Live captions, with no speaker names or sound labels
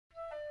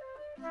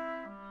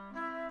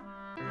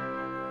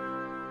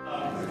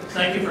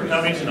Thank you for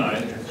coming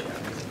tonight.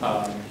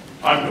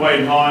 I'm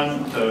Dwight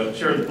Hahn, the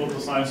chair of the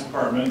Political Science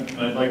Department,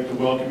 and I'd like to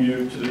welcome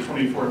you to the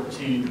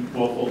 2014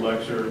 Woelfl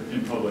Lecture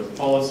in Public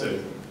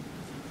Policy.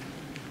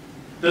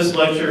 This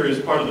lecture is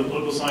part of the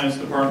Political Science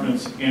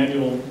Department's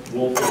annual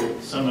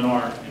Woelfl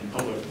Seminar in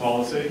Public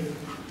Policy,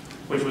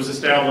 which was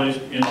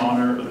established in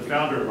honor of the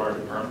founder of our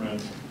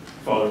department,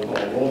 Father Paul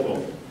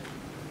Woelfl.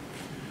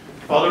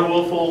 Father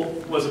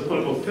Woelfl was a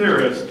political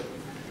theorist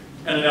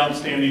and an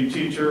outstanding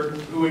teacher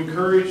who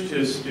encouraged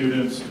his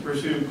students to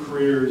pursue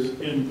careers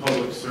in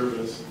public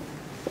service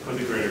for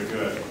the greater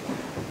good.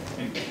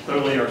 And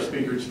clearly our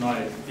speaker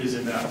tonight is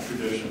in that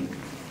tradition.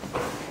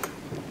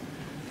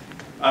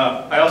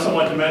 I also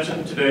want to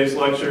mention today's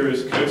lecture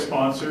is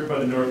co-sponsored by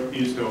the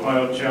Northeast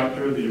Ohio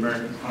chapter of the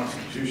American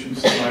Constitution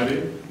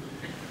Society.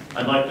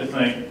 I'd like to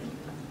thank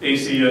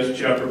ACS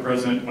chapter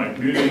president Mike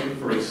Moody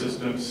for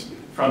assistance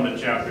from the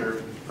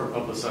chapter for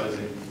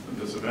publicizing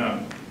this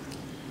event.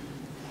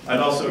 I'd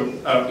also,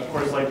 of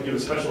course, like to give a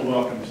special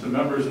welcome to the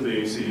members of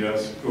the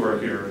ACS who are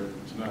here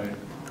tonight.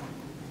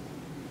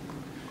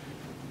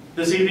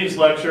 This evening's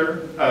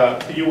lecture,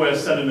 the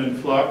U.S. Senate in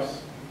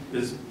Flux,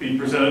 is being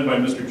presented by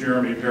Mr.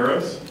 Jeremy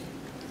Paris.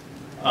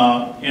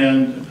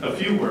 And a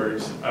few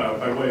words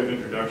by way of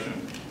introduction.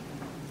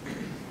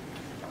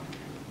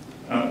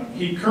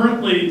 He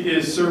currently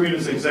is serving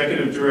as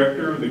executive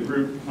director of the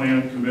Group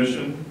Plan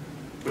Commission,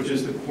 which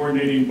is the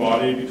coordinating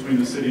body between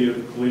the city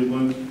of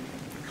Cleveland,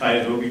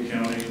 Cuyahoga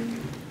County,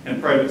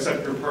 and private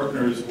sector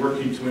partners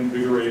working to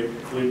invigorate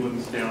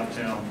Cleveland's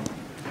downtown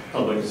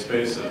public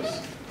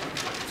spaces.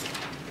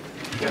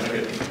 Yeah,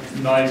 make it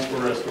nice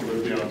for us to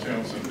live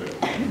downtown someday.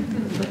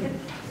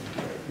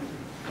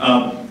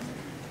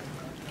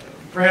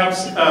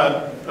 Perhaps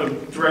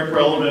of direct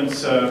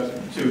relevance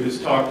to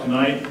his talk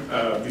tonight,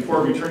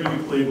 before returning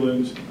to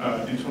Cleveland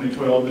in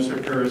 2012,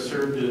 Mr. Paris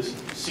served as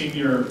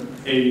senior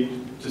aide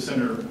to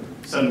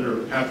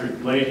Senator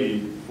Patrick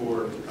Leahy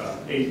for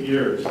 8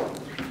 years.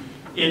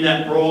 In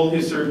that role,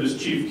 he served as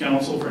chief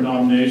counsel for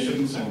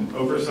nominations and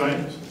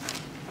oversight.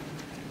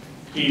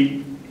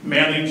 He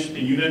managed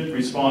the unit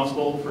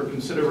responsible for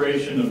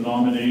consideration of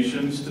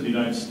nominations to the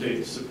United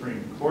States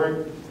Supreme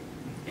Court,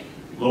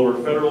 lower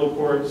federal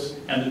courts,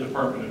 and the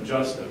Department of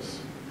Justice,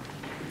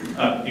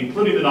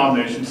 including the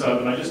nominations of,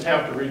 and I just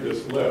have to read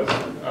this list,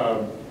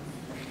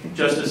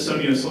 Justice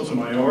Sonia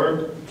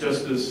Sotomayor,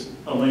 Justice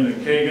Elena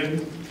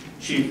Kagan,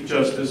 Chief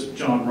Justice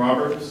John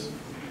Roberts,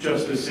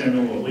 Justice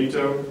Samuel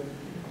Alito,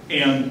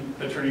 and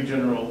Attorney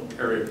General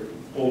Eric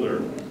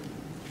Holder.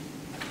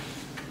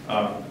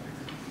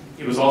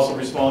 He was also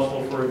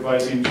responsible for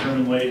advising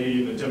Chairman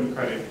Leahy and the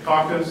Democratic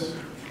Caucus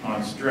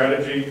on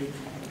strategy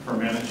for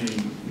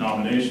managing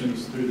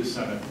nominations through the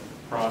Senate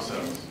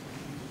process.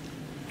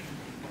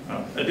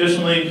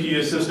 Additionally, he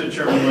assisted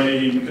Chairman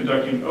Leahy in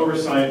conducting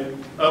oversight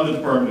of the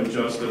Department of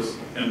Justice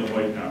and the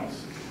White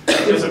House.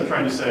 I guess I'm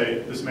trying to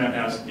say this man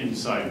has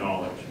inside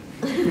knowledge.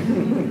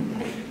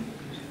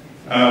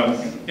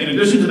 In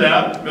addition to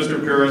that,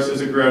 Mr. Paris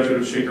is a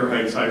graduate of Shaker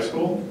Heights High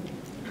School.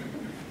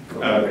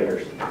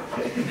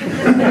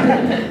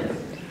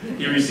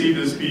 He received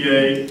his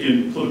BA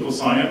in political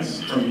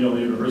science from Yale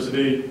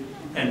University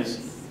and his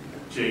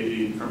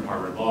JD from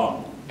Harvard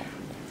Law.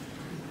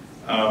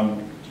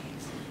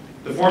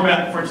 The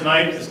format for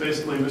tonight is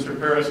basically Mr.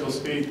 Paris will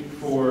speak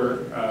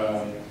for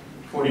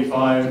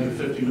 45 to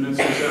 50 minutes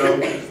or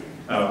so.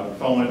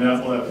 Following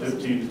that, we'll have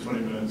 15 to 20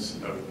 minutes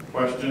of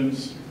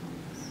questions.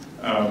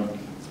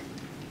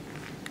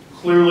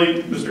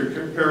 Clearly,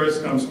 Mr.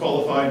 Paris comes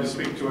qualified to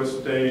speak to us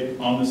today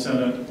on the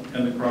Senate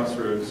and the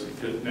crossroads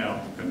it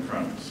now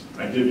confronts.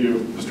 I give you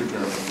Mr.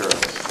 Paris.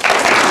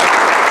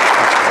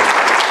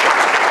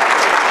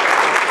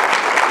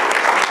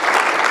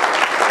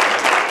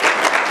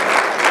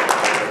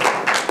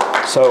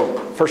 So,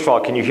 first of all,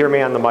 can you hear me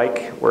on the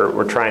mic?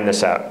 We're trying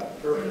this out.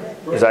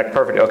 Is that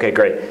perfect? Okay,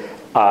 great.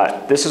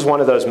 This is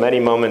one of those many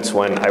moments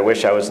when I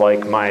wish I was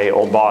like my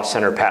old boss,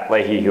 Senator Pat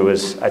Leahy, who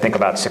was, I think,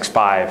 about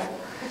 6'5",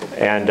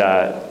 and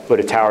would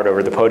have towered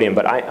over the podium.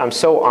 But I'm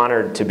so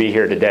honored to be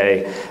here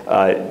today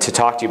to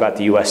talk to you about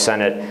the U.S.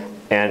 Senate.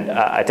 And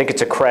I think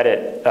it's a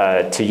credit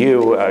to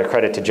you, a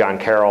credit to John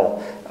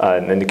Carroll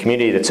and the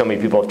community that so many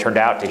people have turned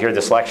out to hear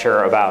this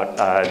lecture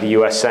about the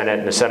U.S. Senate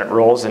and the Senate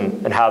rules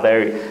and how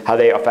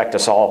they affect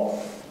us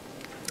all.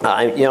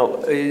 You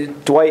know,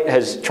 Dwight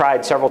has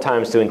tried several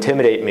times to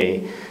intimidate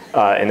me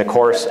in the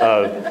course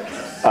of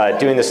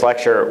doing this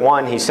lecture.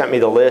 One, he sent me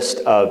the list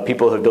of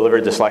people who have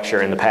delivered this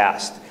lecture in the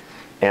past.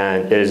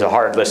 And it is a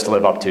hard list to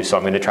live up to, so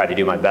I'm going to try to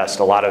do my best.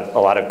 A lot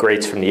of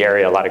greats from the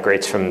area, a lot of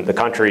greats from the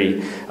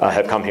country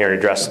have come here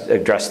and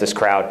address this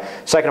crowd.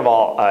 Second of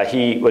all,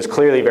 he was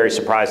clearly very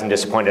surprised and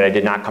disappointed I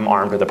did not come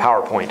armed with a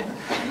PowerPoint.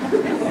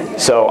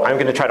 So I'm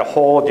going to try to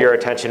hold your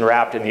attention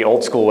wrapped in the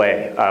old school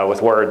way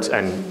with words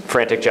and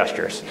frantic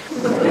gestures.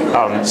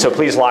 So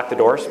please lock the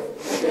doors.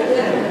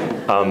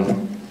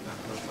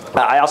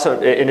 I also,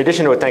 in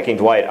addition to thanking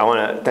Dwight, I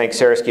want to thank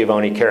Sarah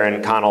Schiavone,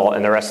 Karen Connell,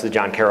 and the rest of the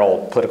John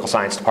Carroll Political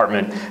Science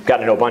Department. I've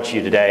gotten to know a bunch of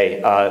you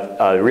today.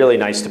 Really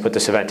nice to put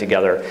this event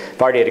together.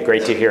 I've already had a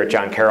great day here at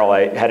John Carroll.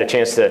 I had a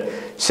chance to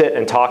sit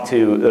and talk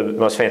to the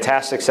most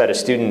fantastic set of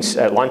students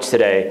at lunch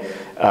today,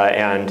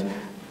 and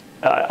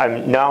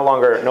I'm no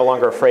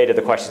longer afraid of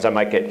the questions I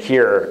might get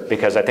here,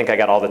 because I think I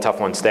got all the tough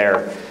ones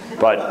there.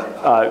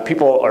 But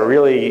people are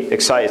really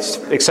excited. It's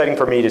exciting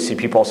for me to see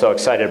people so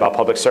excited about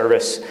public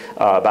service,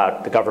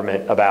 about the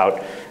government,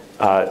 about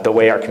the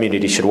way our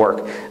community should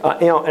work.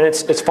 And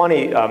it's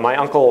funny, my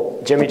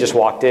uncle Jimmy just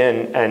walked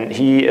in, and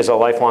he is a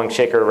lifelong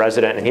Shaker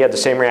resident, and he had the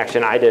same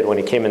reaction I did when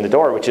he came in the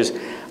door, which is,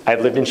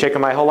 I've lived in Shaker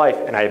my whole life,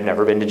 and I have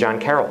never been to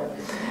John Carroll.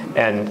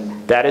 And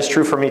that is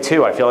true for me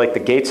too. I feel like the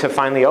gates have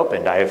finally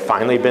opened. I have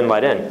finally been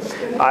let in.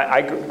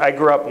 I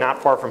grew up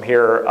not far from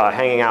here,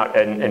 hanging out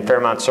in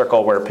Fairmount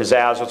Circle, where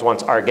Pizzazz was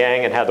once our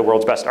gang and had the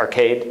world's best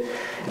arcade,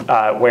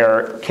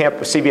 where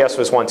CBS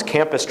was once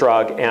Campus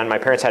Drug, and my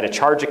parents had a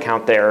charge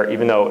account there,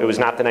 even though it was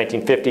not the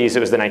 1950s, it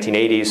was the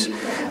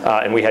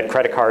 1980s, and we had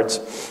credit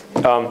cards.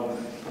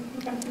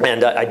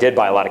 And I did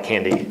buy a lot of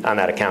candy on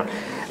that account.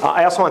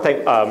 I also want to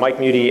thank Mike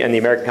Muty and the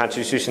American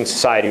Constitution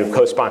Society, who have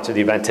co-sponsored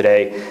the event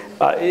today.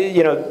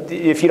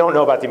 If you don't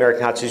know about the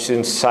American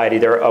Constitution Society,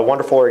 they're a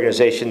wonderful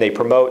organization. They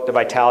promote the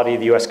vitality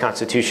of the U.S.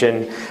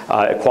 Constitution,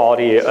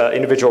 equality,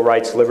 individual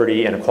rights,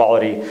 liberty, and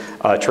equality.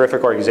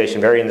 Terrific organization,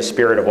 very in the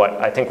spirit of what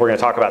I think we're going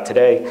to talk about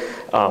today.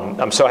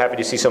 I'm so happy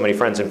to see so many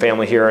friends and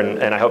family here,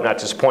 and I hope not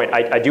to disappoint.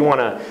 I do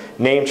want to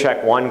name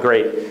check one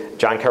great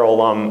John Carroll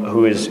alum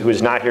who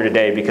is not here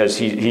today, because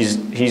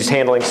he's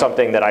handling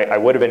something that I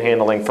would have been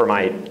handling for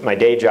my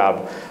day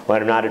job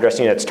when I'm not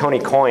addressing it. It's Tony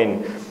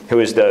Coyne, who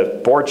is the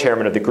board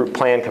chairman of the Group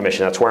Plan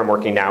Commission. That's where I'm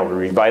working now. We're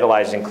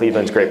revitalizing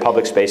Cleveland's great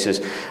public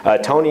spaces.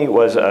 Tony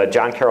was a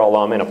John Carroll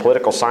alum and a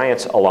political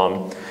science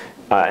alum.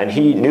 And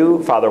he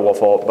knew Father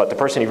Woelfl, but the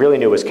person he really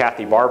knew was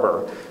Kathy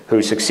Barber,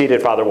 who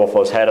succeeded Father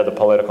Woelfl as head of the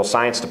political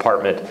science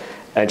department.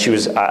 And she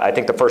was, I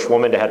think, the first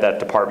woman to head that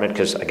department,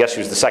 because I guess she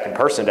was the second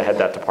person to head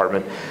that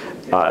department.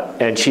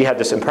 And she had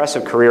this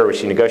impressive career where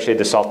she negotiated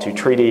the SALT II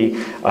treaty,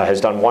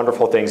 has done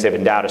wonderful things. They've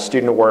endowed a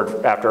student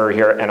award after her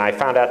here. And I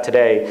found out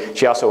today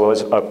she also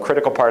was a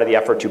critical part of the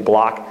effort to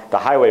block the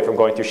highway from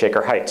going through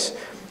Shaker Heights.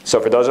 So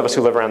for those of us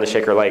who live around the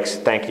Shaker Lakes,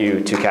 thank you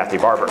to Kathy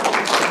Barber.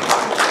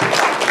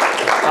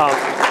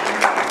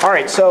 All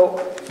right, so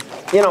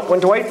when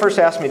Dwight first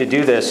asked me to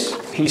do this,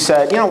 he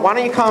said, why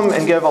don't you come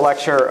and give a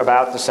lecture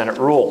about the Senate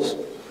rules?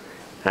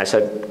 And I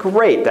said,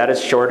 great, that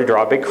is sure to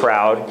draw a big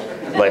crowd,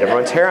 light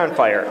everyone's hair on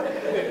fire.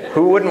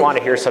 Who wouldn't want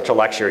to hear such a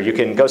lecture? You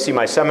can go see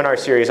my seminar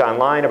series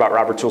online about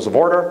Robert's Rules of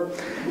Order.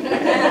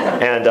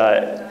 And,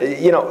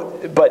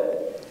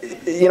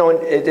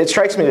 it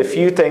strikes me that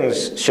few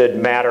things should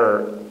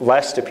matter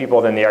less to people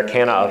than the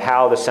arcana of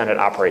how the Senate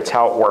operates,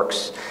 how it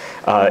works.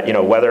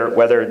 Whether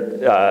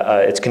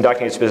it's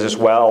conducting its business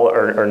well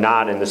or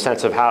not, in the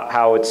sense of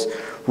how its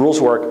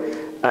rules work.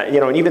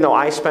 And even though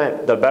I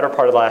spent the better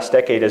part of the last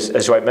decade,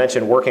 as I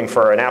mentioned, working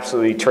for an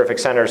absolutely terrific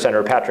senator,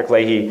 Senator Patrick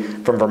Leahy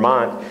from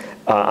Vermont,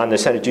 on the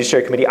Senate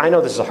Judiciary Committee, I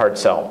know this is a hard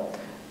sell.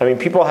 I mean,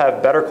 people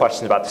have better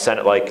questions about the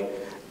Senate, like,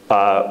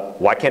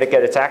 why can't it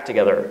get its act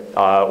together?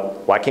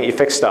 Why can't you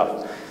fix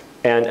stuff?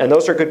 And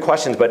those are good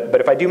questions, but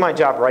if I do my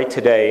job right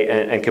today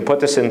and can put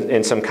this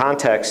in some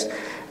context,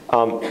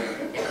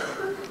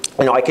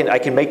 I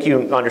can make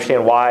you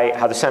understand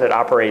how the Senate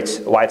operates,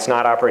 why it's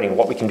not operating,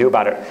 what we can do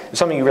about it. It's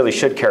something you really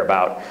should care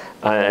about,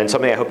 and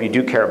something I hope you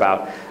do care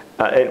about.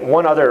 And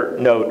one other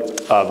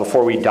note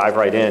before we dive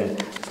right in,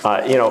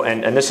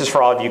 and this is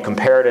for all of you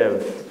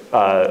comparative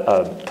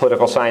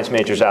political science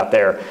majors out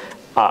there.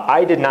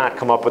 I did not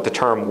come up with the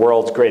term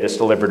world's greatest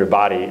deliberative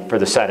body for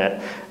the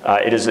Senate.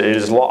 It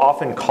is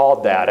often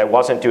called that. I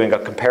wasn't doing a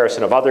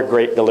comparison of other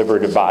great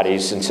deliberative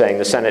bodies and saying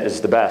the Senate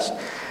is the best.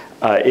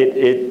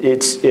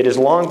 It has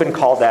long been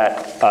called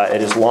that.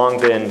 It has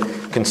long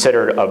been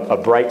considered a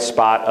bright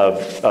spot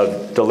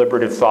of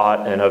deliberative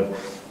thought and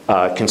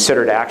of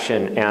considered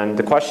action. And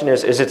the question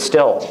is it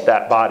still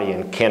that body?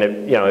 And can it,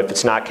 if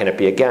it's not, can it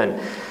be again?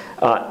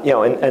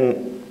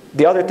 And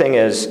the other thing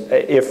is,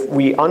 if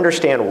we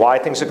understand why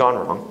things have gone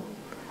wrong,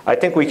 I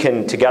think we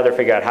can together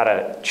figure out how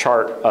to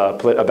chart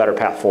a better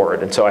path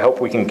forward. And so I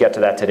hope we can get to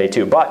that today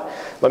too. But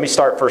let me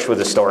start first with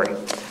a story.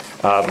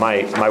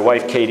 My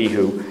wife, Katie,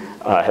 who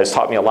has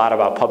taught me a lot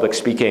about public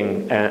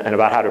speaking and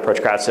about how to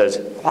approach crowds, says,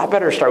 well, I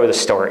better start with a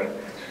story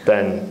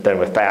than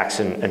with facts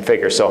and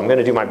figures. So I'm going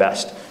to do my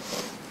best.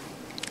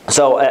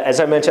 So as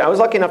I mentioned, I was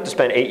lucky enough to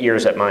spend 8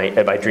 years at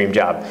my dream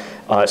job.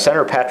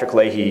 Senator Patrick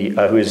Leahy,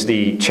 who is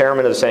the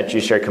chairman of the Senate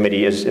Judiciary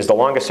Committee, is the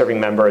longest serving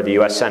member of the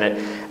US Senate.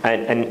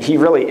 And he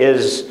really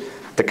is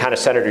the kind of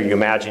senator you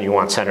imagine you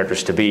want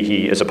senators to be.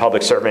 He is a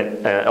public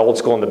servant, old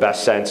school in the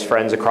best sense,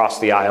 friends across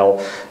the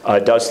aisle,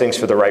 does things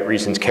for the right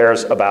reasons,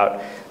 cares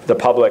about the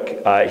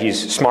public.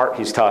 He's smart,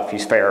 he's tough,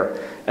 he's fair.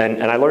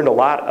 And I learned a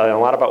lot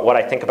about what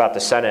I think about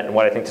the Senate and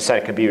what I think the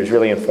Senate could be. Was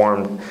really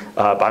informed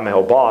by my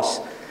old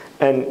boss.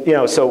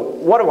 And so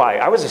what do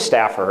I was a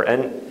staffer,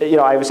 and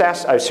I was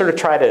sort of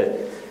try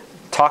to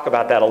talk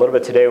about that a little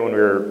bit today when we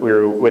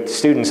were with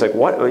students. Like,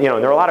 what, and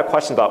there are a lot of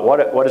questions about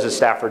what does a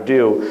staffer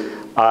do.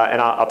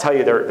 And I'll tell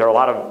you, there are a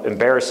lot of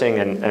embarrassing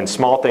and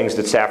small things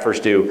that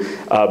staffers do.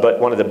 But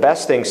one of the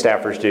best things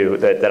staffers do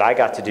that I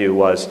got to do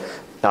was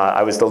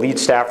I was the lead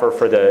staffer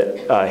for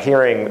the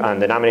hearing on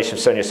the nomination of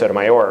Sonia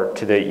Sotomayor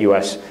to the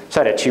U.S.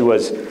 Senate. She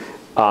was,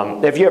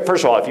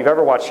 first of all, if you've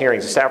ever watched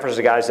hearings, the staffers are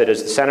the guys that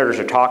as the senators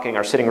are talking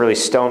are sitting really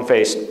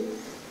stone-faced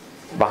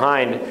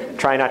behind,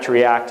 trying not to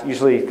react,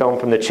 usually filmed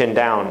from the chin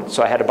down.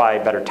 So I had to buy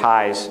better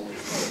ties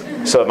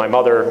so that my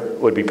mother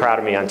would be proud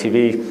of me on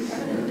TV.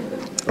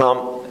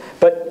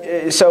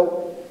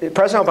 So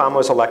President Obama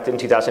was elected in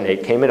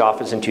 2008, came into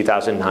office in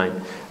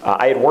 2009.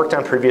 I had worked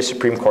on previous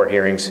Supreme Court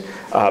hearings,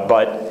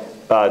 but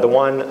the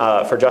one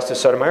for Justice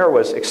Sotomayor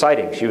was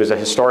exciting. She was a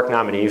historic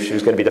nominee. She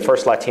was going to be the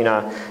first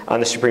Latina on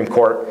the Supreme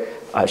Court.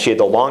 She had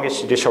the longest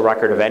judicial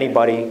record of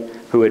anybody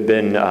who had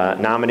been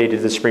nominated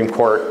to the Supreme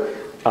Court.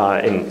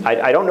 And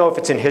I don't know if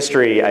it's in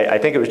history. I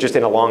think it was just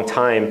in a long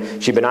time.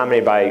 She'd been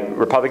nominated by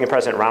Republican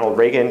President Ronald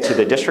Reagan to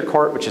the District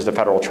Court, which is the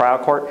federal trial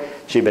court.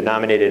 She'd been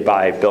nominated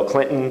by Bill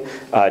Clinton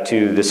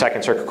to the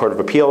Second Circuit Court of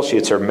Appeals. She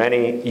had served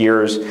many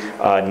years,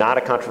 not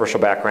a controversial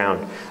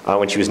background,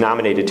 when she was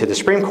nominated to the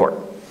Supreme Court.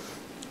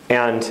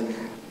 And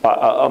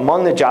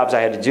among the jobs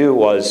I had to do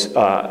was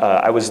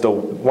I was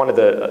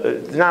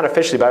not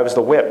officially, but I was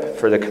the whip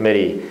for the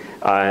committee.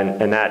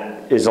 And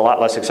that is a lot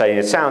less exciting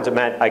than it sounds. It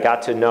meant I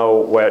got to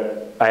know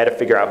I had to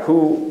figure out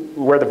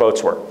where the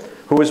votes were,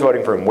 who was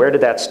voting for whom, where did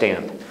that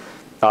stand?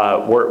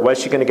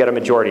 Was she going to get a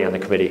majority on the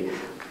committee?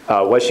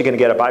 Was she going to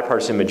get a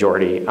bipartisan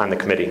majority on the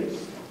committee?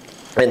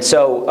 And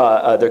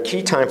so the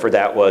key time for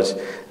that was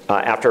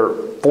after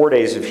 4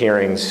 days of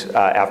hearings,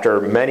 after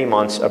many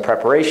months of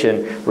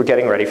preparation, we're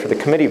getting ready for the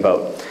committee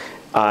vote.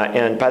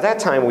 And by that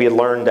time, we had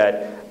learned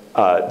that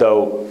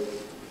though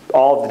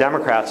all of the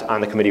Democrats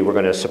on the committee were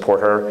going to support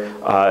her,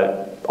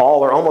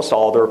 all or almost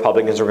all of the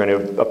Republicans were going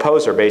to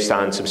oppose her based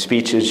on some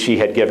speeches she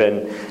had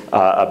given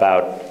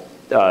about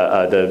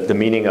the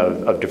meaning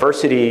of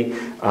diversity,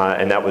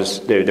 and that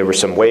was there were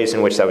some ways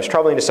in which that was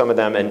troubling to some of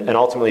them, and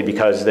ultimately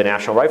because the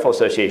National Rifle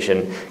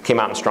Association came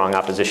out in strong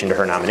opposition to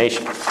her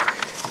nomination.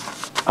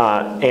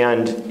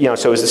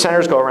 So as the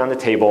senators go around the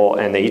table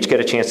and they each get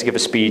a chance to give a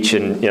speech,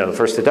 and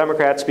first the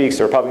Democrat speaks,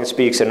 the Republican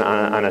speaks, and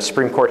on a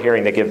Supreme Court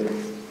hearing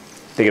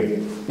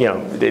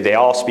they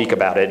all speak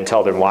about it and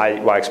tell them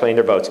why explain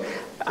their votes.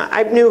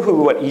 I knew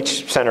what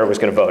each senator was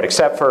going to vote,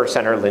 except for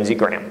Senator Lindsey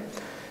Graham.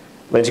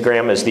 Lindsey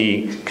Graham is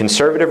the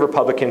conservative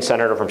Republican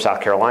senator from South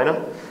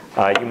Carolina.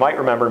 You might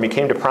remember him. He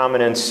came to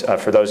prominence,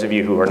 for those of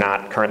you who are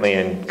not currently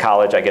in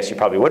college, I guess you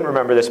probably wouldn't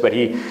remember this, but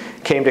he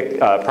came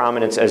to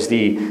prominence as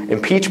the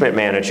impeachment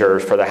manager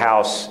for the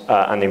House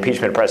on the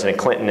impeachment of President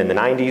Clinton in the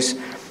 90s.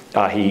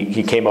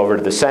 He came over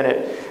to the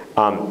Senate.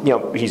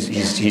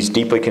 He's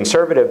deeply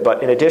conservative,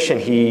 but in addition,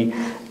 he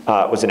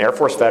was an Air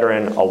Force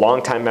veteran, a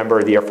longtime member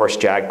of the Air Force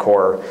JAG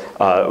Corps,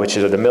 which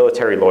is the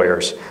military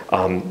lawyers.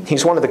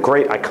 He's one of the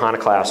great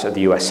iconoclasts of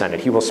the U.S. Senate.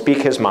 He will speak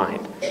his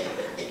mind.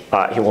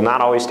 He will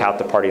not always tout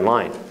the party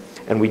line.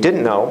 And we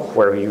didn't know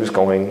where he was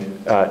going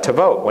to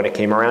vote when it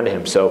came around to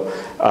him. So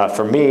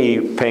for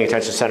me, paying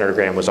attention to Senator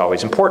Graham was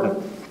always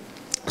important.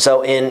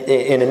 So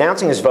in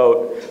announcing his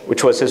vote,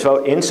 which was his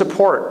vote in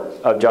support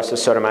of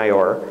Justice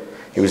Sotomayor,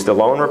 he was the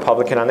lone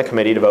Republican on the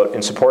committee to vote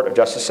in support of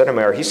Justice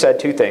Sotomayor. He said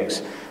two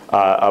things,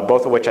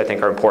 both of which I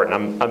think are important.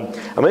 I'm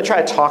going to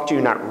try to talk to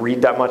you, not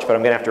read that much, but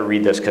I'm going to have to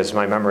read this because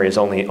my memory is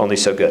only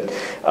so good.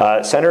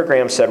 Senator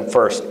Graham said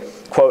first,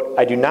 quote,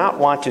 "I do not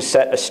want to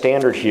set a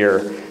standard here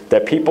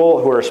that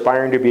people who are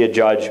aspiring to be a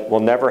judge will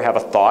never have a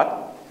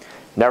thought,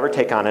 never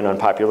take on an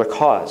unpopular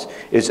cause.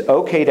 It is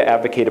okay to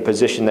advocate a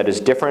position that is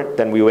different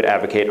than we would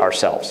advocate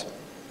ourselves."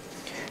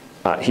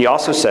 He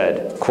also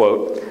said,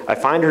 quote, "I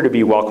find her to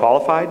be well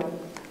qualified.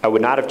 I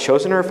would not have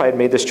chosen her if I had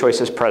made this choice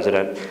as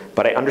president,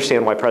 but I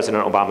understand why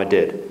President Obama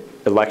did.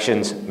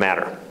 Elections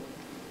matter."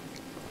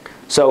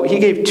 So he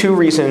gave two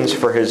reasons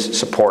for his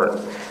support,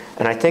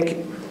 and I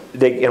think,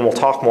 and we'll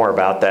talk more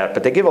about that,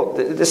 but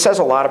this says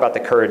a lot about the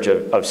courage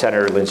of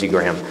Senator Lindsey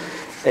Graham.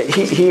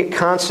 He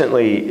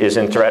constantly is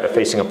in threat of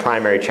facing a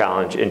primary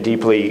challenge in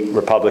deeply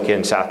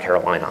Republican South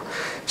Carolina.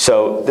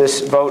 So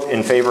this vote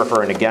in favor of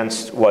her and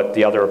against what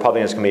the other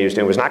Republicans committee was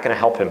doing was not going to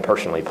help him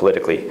personally,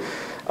 politically.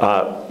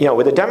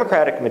 With a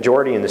Democratic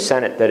majority in the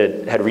Senate that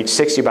had reached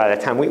 60 by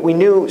that time, we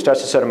knew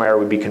Justice Sotomayor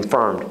would be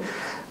confirmed.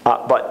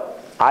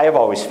 But I have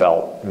always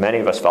felt, many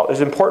of us felt, it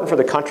was important for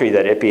the country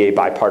that it be a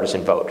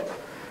bipartisan vote.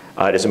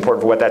 It is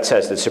important for what that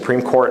says. The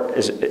Supreme Court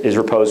is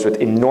reposed with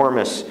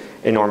enormous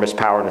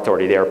power and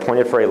authority. They are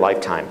appointed for a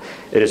lifetime.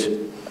 It is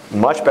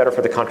much better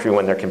for the country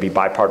when there can be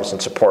bipartisan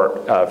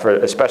support,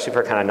 especially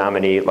for a kind of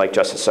nominee like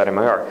Justice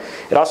Sotomayor.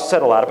 It also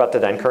said a lot about the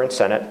then current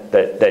Senate,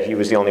 that he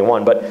was the only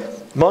one. But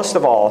most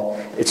of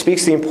all, it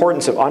speaks to the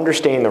importance of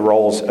understanding the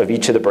roles of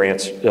each of the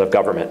branches of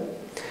government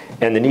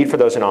and the need for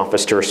those in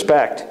office to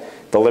respect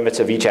the limits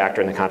of each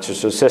actor in the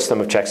constitutional system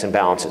of checks and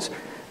balances.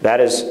 That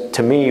is,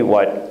 to me,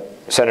 what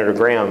Senator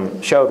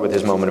Graham showed with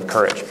his moment of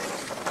courage.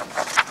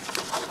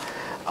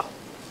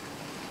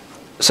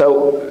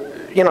 So,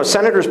 you know,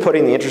 senators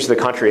putting the interests of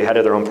the country ahead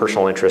of their own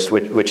personal interests,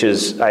 which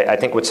is, I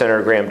think, what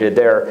Senator Graham did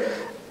there.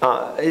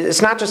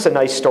 It's not just a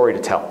nice story to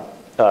tell.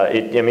 I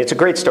mean, it's a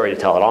great story to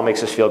tell. It all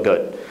makes us feel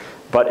good.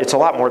 But it's a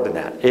lot more than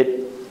that.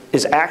 It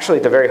is actually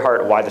at the very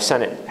heart of why the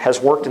Senate has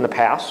worked in the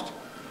past,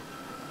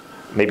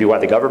 maybe why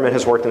the government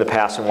has worked in the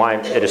past, and why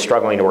it is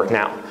struggling to work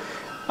now.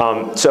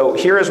 So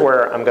here is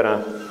where I'm going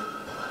to...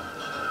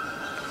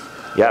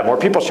 Yeah, more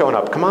people showing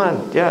up. Come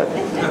on,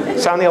 yeah,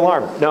 sound the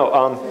alarm.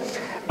 No,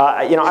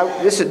 you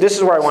know, this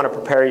is where I want to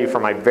prepare you for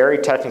my very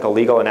technical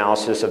legal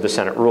analysis of the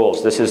Senate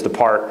rules. This is the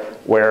part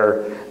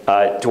where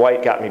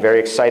Dwight got me very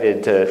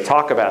excited to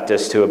talk about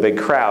this to a big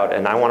crowd,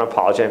 and I want to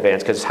apologize in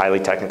advance because it's highly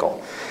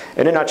technical.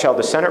 In a nutshell,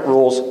 the Senate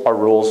rules are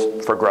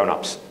rules for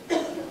grown-ups.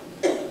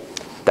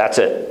 That's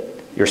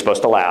it. You're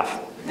supposed to laugh.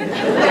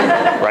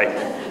 Right,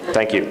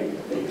 thank you.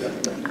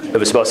 It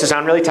was supposed to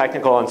sound really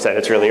technical, instead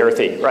it's really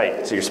earthy.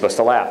 Right, so you're supposed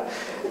to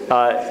laugh.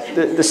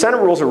 The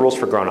Senate rules are rules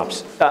for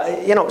grown-ups.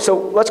 You know, so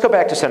let's go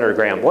back to Senator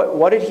Graham.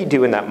 What did he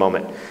do in that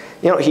moment?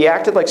 You know, he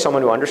acted like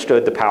someone who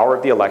understood the power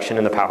of the election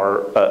and the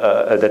power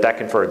that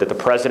conferred, that the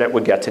president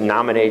would get to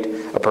nominate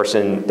a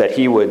person that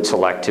he would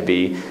select to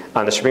be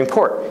on the Supreme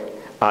Court.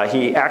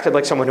 He acted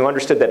like someone who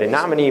understood that a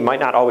nominee might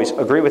not always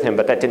agree with him,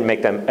 but that didn't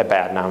make them a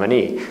bad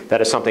nominee.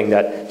 That is something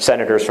that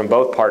senators from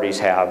both parties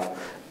have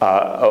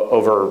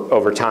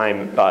over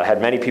time.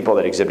 Had many people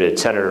that exhibited.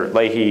 Senator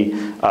Leahy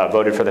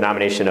voted for the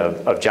nomination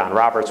of John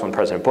Roberts when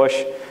President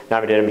Bush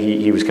nominated him.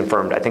 He was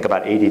confirmed, I think,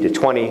 about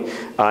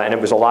 80-20. And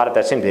it was a lot of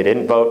that same. They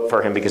didn't vote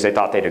for him because they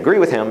thought they'd agree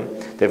with him.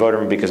 They voted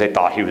for him because they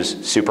thought he was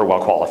super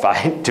well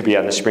qualified to be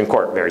on the Supreme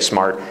Court. Very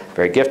smart,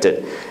 very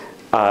gifted.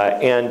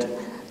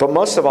 But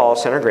most of all,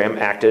 Senator Graham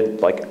acted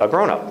like a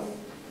grown-up.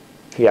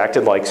 He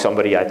acted like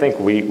somebody, I think,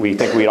 we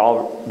think we'd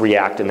all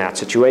react in that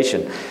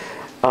situation.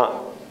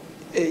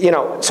 You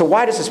know, so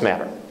why does this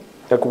matter?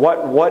 Like,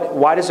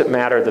 why does it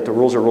matter that the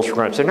rules are rules for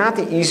grown-ups? They're not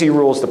the easy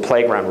rules, the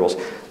playground rules.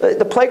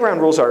 The playground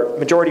rules are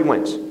majority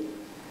wins.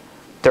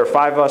 There are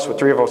 5 of us, what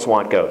 3 of us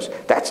want goes.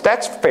 That's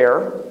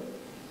fair.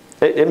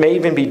 It may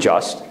even be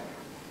just.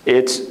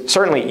 It's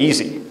certainly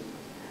easy.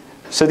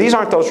 So these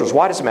aren't those rules.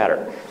 Why does it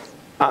matter?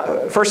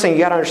 First thing, you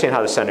got to understand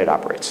how the Senate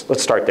operates.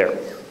 Let's start there.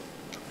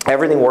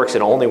 Everything works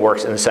and only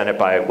works in the Senate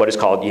by what is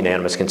called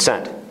unanimous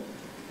consent.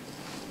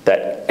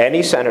 That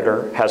any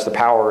senator has the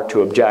power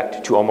to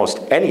object to almost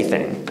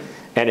anything,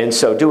 and in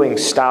so doing,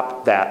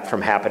 stop that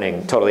from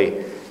happening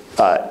totally.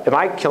 Am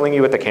I killing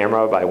you with the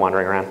camera by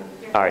wandering around?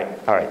 All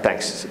right,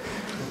 thanks.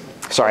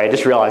 Sorry, I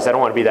just realized I don't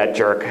want to be that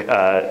jerk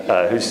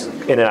who's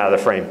in and out of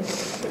the frame.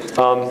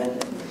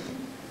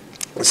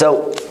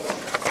 So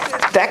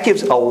that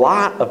gives a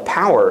lot of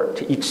power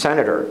to each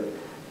senator.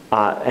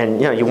 And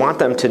you know, you want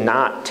them to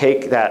not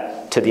take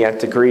that to the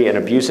nth degree and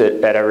abuse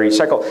it at every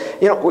cycle.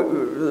 You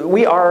know,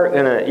 we are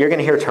you're going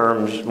to hear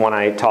terms when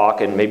I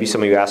talk, and maybe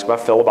some of you ask about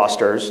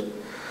filibusters,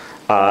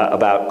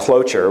 about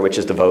cloture, which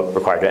is the vote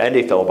required to end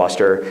a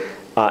filibuster,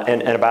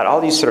 and about all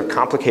these sort of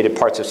complicated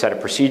parts of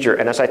Senate procedure.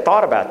 And as I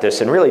thought about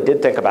this and really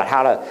did think about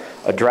how to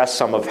address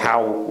some of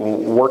how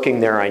working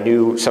there I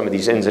knew some of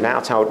these ins and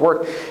outs, how it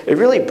worked, it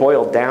really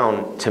boiled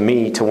down to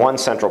me to one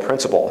central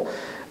principle,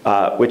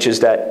 which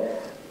is that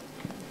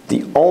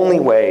the only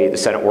way the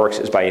Senate works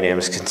is by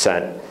unanimous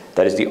consent.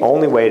 That is the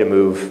only way to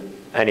move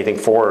anything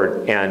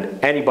forward,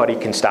 and anybody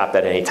can stop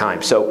that at any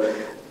time. So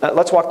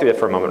let's walk through it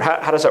for a moment.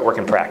 How does that work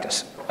in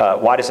practice?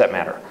 Why does that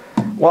matter?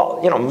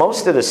 Well, you know,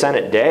 most of the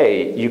Senate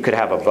day, you could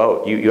have a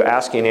vote. You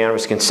ask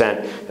unanimous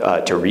consent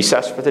to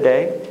recess for the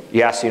day.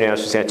 You ask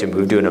unanimous consent to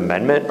move to an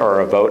amendment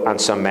or a vote on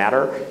some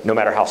matter, no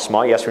matter how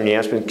small. You ask for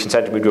unanimous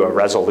consent to move to a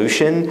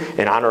resolution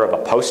in honor of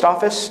a post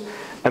office.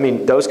 I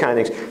mean, those kind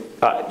of things.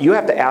 You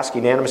have to ask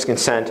unanimous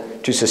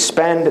consent to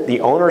suspend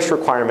the onerous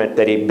requirement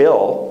that a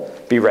bill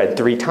be read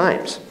 3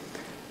 times.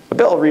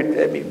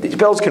 These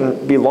bills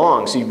can be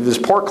long, so this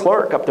poor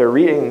clerk up there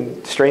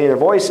reading, straining their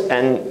voice,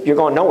 and you're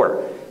going nowhere.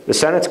 The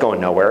Senate's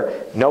going nowhere.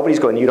 Nobody's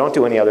going, you don't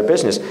do any other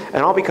business. And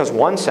all because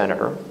one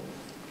senator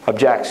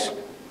objects,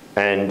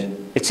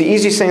 and it's the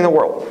easiest thing in the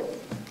world.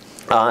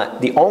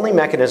 The only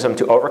mechanism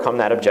to overcome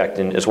that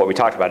objection is what we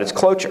talked about. It's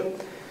cloture.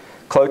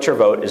 Cloture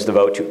vote is the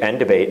vote to end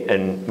debate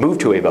and move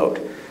to a vote.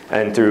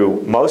 And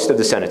through most of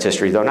the Senate's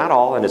history, though not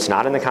all, and it's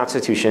not in the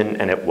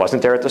Constitution, and it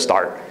wasn't there at the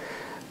start,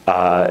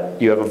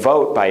 you have a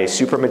vote by a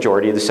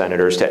supermajority of the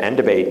senators to end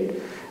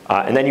debate,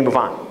 and then you move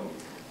on.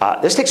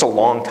 This takes a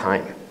long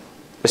time.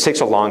 This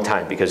takes a long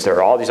time because there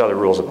are all these other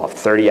rules about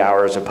 30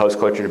 hours of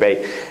post-cloture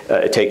debate.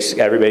 It takes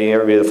everybody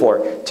to the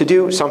floor to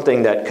do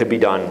something that could be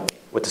done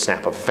with the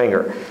snap of a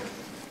finger.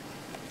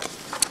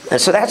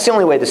 And so that's the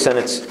only way the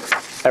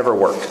Senate's ever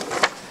worked.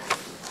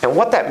 And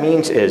what that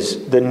means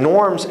is the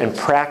norms and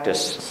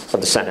practice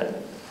of the Senate,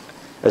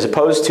 as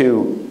opposed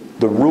to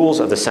the rules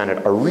of the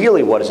Senate, are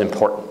really what is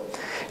important.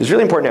 It's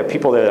really important to have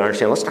people that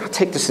understand, let's not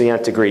take this to the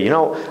nth degree. You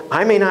know,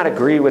 I may not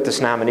agree with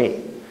this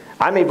nominee.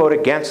 I may vote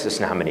against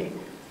this nominee.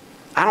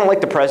 I don't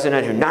like the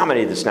president who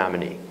nominated this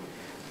nominee.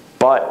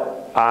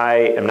 But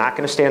I am not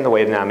going to stand in the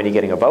way of the nominee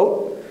getting a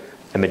vote.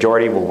 A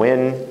majority will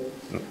win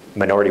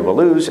Minority will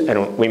lose,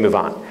 and we move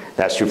on.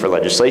 That's true for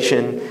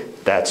legislation.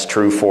 That's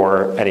true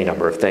for any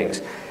number of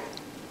things.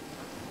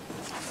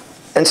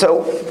 And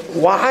so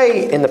why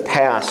in the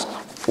past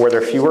were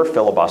there fewer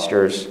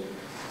filibusters,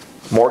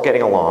 more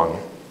getting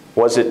along?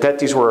 Was it that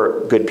these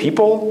were good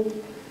people?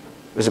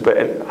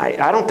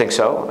 I don't think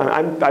so.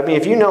 I mean,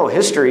 if you know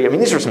history, I mean,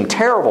 these are some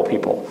terrible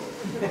people.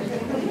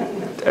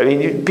 I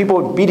mean,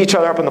 people would beat each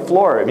other up on the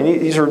floor. I mean,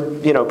 these are,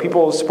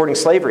 people supporting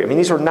slavery. I mean,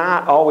 these were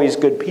not always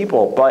good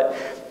people, but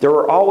there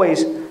were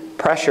always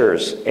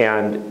pressures,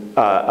 and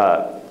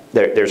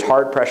there's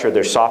hard pressure,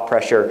 there's soft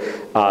pressure.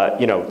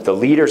 The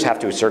leaders have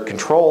to assert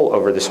control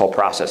over this whole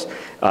process.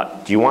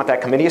 Do you want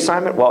that committee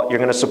assignment? Well, you're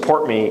going to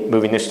support me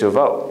moving this to a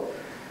vote.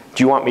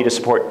 Do you want me to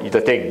support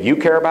the thing you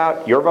care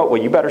about, your vote?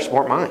 Well, you better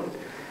support mine.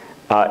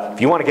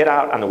 If you want to get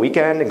out on the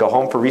weekend and go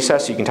home for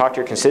recess so you can talk to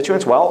your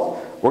constituents,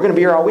 well, we're going to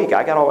be here all week.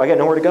 I got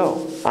nowhere to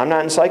go. I'm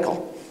not in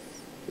cycle.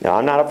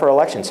 I'm not up for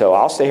election, so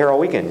I'll stay here all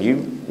weekend.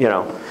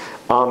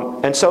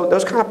 And so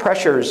those kind of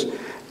pressures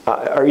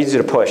are easy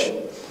to push.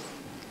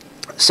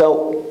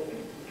 So,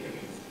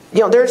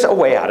 there's a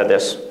way out of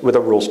this with a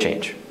rules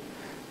change.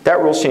 That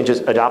rules change is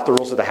adopt the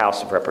rules of the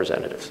House of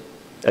Representatives.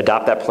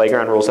 Adopt that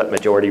playground rules, that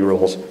majority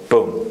rules.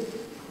 Boom.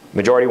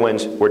 Majority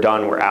wins, we're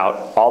done, we're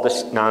out. All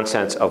this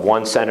nonsense of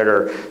one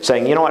senator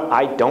saying, you know what,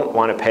 I don't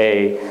want to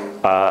pay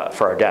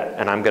for our debt,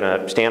 and I'm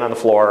going to stand on the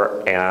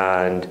floor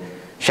and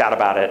shout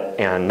about it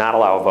and not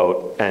allow a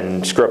vote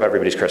and screw up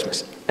everybody's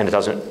Christmas. And it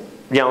doesn't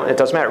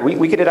matter.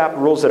 We could adopt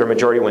rules that are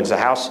majority wins. The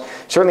House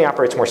certainly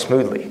operates more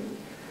smoothly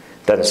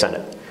than the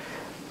Senate.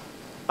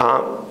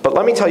 But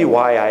let me tell you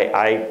why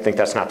I think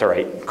that's not the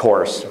right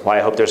course, why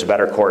I hope there's a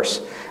better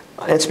course.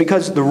 And it's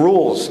because the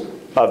rules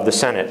of the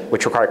Senate,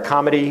 which require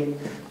comedy,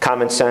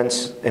 common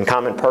sense, and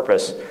common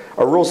purpose,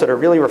 are rules that are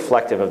really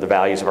reflective of the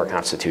values of our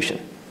Constitution.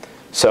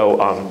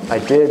 So I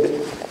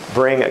did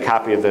bring a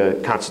copy of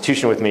the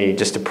Constitution with me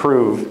just to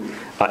prove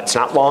it's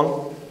not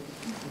long.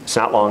 It's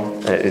not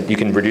long. You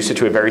can reduce it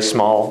to a very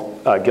small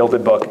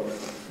gilded book.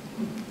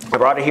 I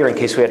brought it here in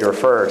case we had to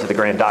refer to the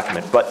grand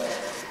document. But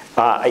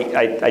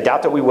I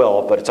doubt that we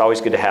will, but it's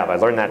always good to have. I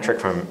learned that trick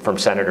from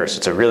senators.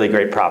 It's a really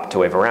great prop to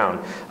wave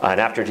around.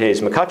 And after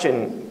today's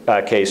McCutcheon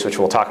case, which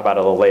we'll talk about a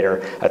little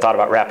later, I thought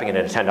about wrapping it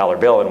in a $10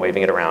 bill and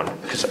waving it around,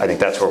 because I think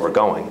that's where we're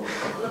going.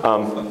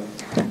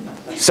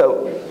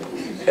 So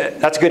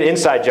that's a good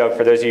inside joke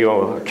for those of you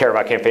who care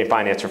about campaign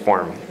finance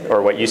reform,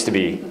 or what used to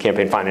be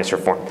campaign finance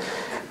reform.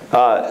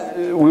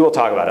 We will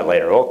talk about it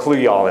later. We'll clue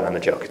you all in on the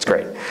joke. It's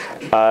great.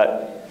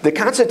 The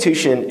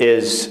Constitution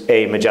is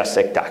a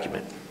majestic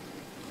document,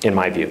 in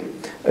my view.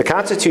 The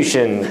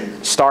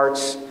Constitution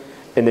starts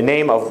in the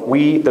name of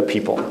we the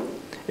people.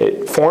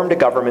 It formed a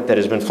government that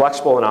has been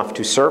flexible enough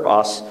to serve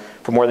us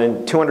for more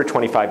than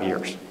 225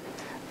 years.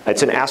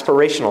 It's an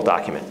aspirational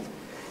document.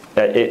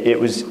 It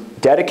was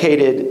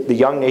dedicated the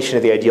young nation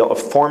to the ideal of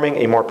forming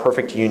a more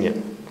perfect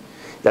union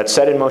that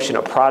set in motion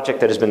a project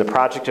that has been the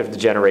project of the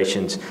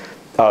generations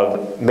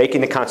of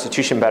making the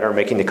Constitution better,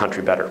 making the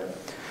country better.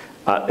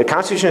 The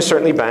Constitution has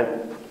certainly been,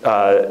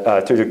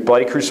 through the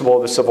bloody crucible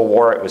of the Civil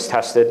War, it was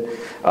tested,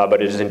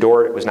 but it has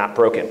endured, it was not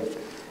broken.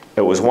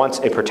 It was once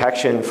a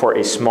protection for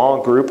a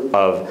small group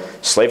of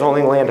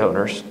slave-owning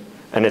landowners,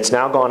 and it's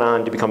now gone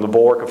on to become the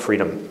bulwark of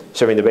freedom,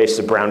 serving the basis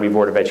of Brown v.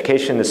 Board of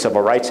Education, the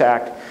Civil Rights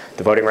Act,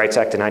 the Voting Rights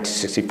Act of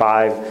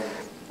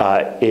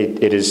 1965.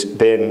 It has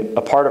been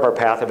a part of our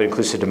path of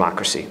inclusive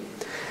democracy.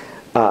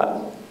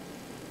 The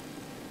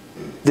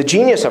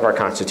genius of our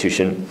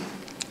Constitution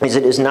is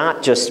it is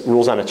not just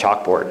rules on a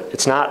chalkboard.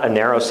 It's not a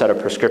narrow set of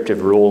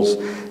prescriptive rules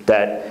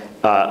that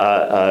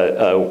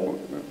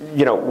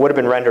would have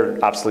been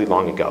rendered obsolete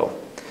long ago.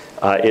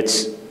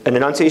 It's an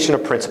enunciation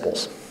of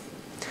principles.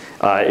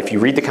 If you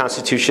read the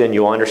Constitution,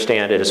 you'll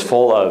understand it is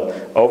full of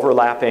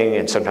overlapping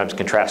and sometimes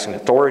contrasting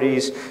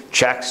authorities,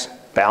 checks,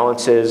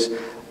 balances,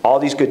 all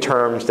these good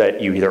terms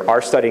that you either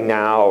are studying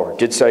now or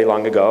did study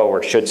long ago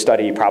or should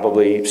study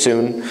probably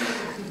soon.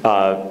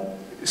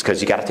 It's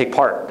because you got to take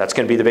part. That's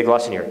going to be the big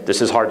lesson here.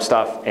 This is hard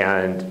stuff,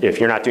 and if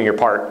you're not doing your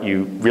part,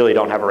 you really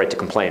don't have a right to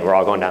complain. We're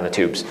all going down the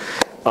tubes.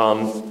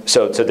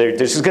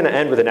 This is going to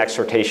end with an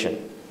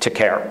exhortation to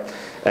care.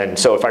 And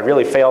so if I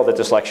really failed at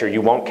this lecture, you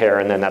won't care,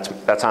 and then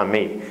that's on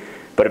me.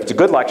 But if it's a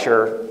good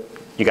lecture,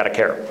 you got to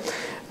care.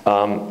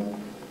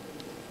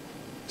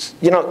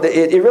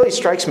 It really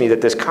strikes me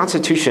that this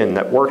Constitution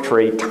that worked for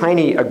a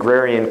tiny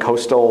agrarian,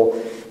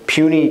 coastal,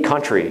 puny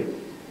country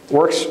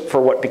works for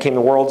what became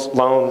the world's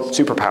lone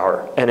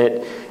superpower. And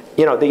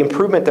the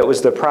improvement that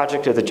was the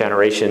project of the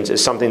generations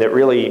is something that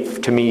really,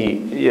 to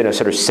me,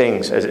 sort of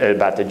sings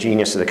about the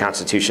genius of the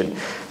Constitution.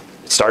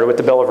 It started with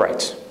the Bill of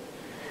Rights,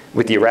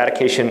 with the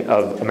eradication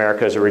of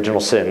America's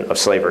original sin of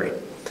slavery,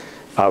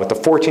 with the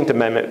 14th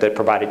Amendment that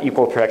provided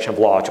equal protection of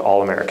law to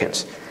all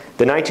Americans,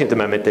 the 19th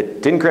Amendment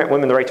that didn't grant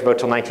women the right to vote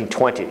until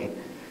 1920.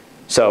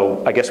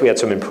 So I guess we had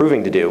some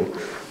improving to do.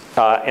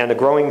 And the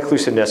growing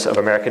inclusiveness of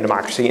American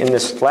democracy in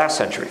this last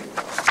century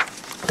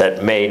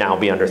that may now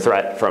be under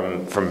threat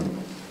from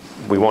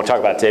we won't talk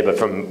about today, but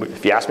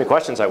if you ask me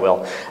questions, I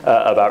will,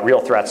 about real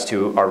threats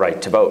to our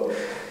right to vote.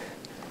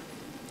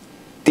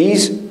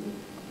 These,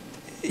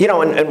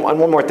 and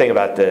one more thing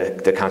about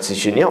the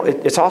Constitution,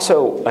 it's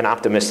also an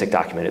optimistic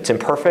document. It's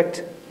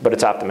imperfect, but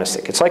it's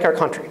optimistic. It's like our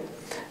country.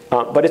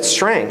 But its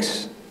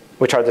strengths,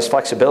 which are this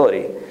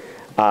flexibility,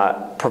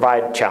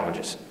 provide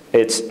challenges.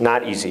 It's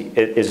not easy.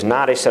 It is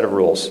not a set of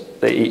rules.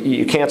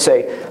 You can't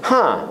say,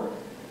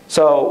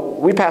 so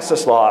we passed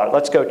this law,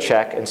 let's go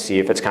check and see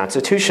if it's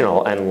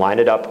constitutional and line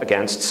it up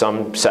against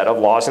some set of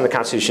laws in the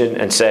Constitution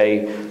and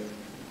say,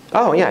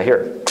 oh yeah,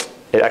 here,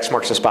 X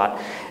marks the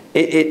spot.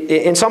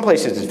 In some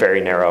places it's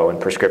very narrow and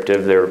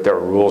prescriptive. There are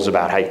rules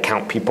about how you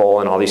count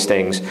people and all these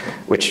things,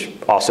 which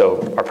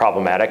also are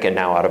problematic and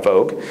now out of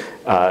vogue,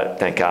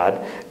 thank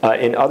God.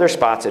 In other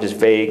spots it is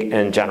vague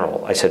and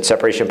general. I said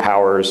separation of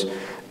powers,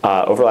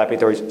 overlapping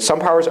authorities. Some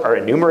powers are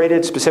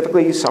enumerated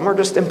specifically, some are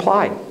just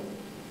implied.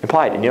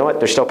 And you know what?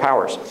 They're still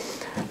powers.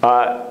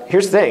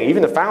 Here's the thing,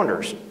 even the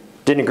founders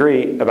didn't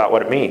agree about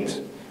what it means.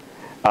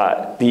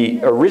 The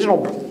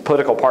original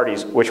political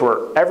parties, which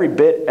were every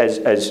bit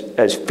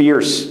as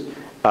fierce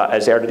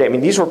as they are today, I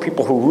mean, these were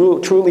people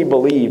who truly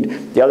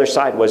believed the other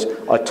side was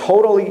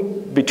totally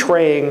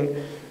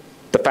betraying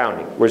the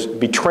founding, was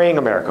betraying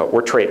America,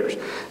 were traitors.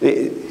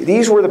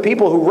 These were the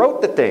people who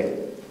wrote the thing.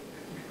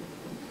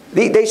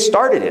 They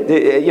started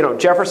it.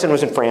 Jefferson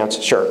was in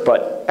France, sure,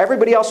 but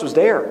everybody else was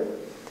there.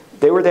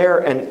 They were there,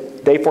 and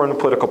they formed the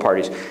political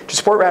parties. To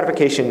support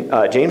ratification,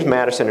 James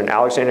Madison and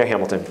Alexander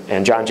Hamilton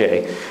and John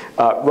Jay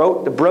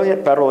wrote the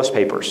brilliant Federalist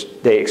Papers.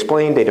 They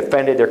explained, they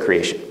defended their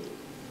creation.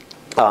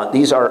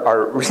 These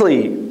are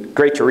really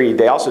great to read.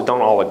 They also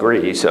don't all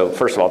agree, so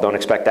first of all, don't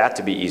expect that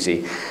to be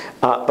easy.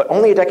 But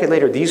only a decade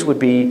later, these would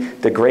be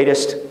the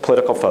greatest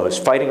political foes,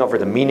 fighting over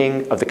the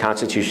meaning of the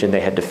Constitution they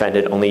had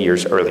defended only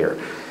years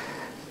earlier.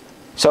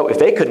 So if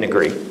they couldn't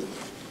agree,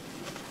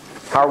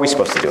 how are we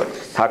supposed to do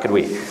it? How could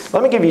we?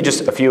 Let me give you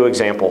just a few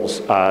examples,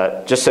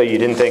 just so you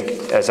didn't think,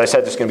 as I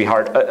said, this is going to be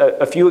hard.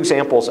 A few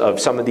examples of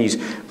some of these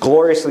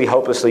gloriously,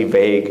 hopelessly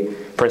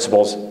vague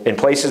principles in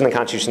places in the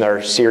Constitution that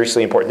are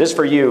seriously important. This is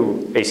for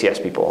you,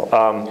 ACS people.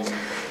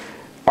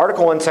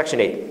 Article 1,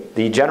 Section 8,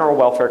 the General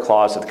Welfare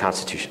Clause of the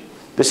Constitution.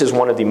 This is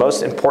one of the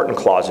most important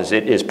clauses.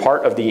 It is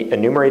part of the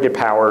enumerated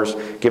powers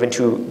given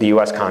to the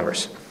U.S.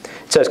 Congress.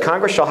 It says,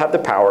 Congress shall have the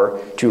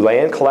power to lay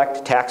and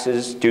collect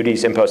taxes,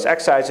 duties, imposts,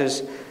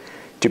 excises,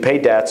 to pay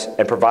debts,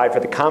 and provide for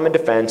the common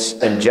defense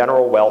and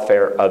general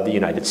welfare of the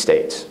United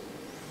States.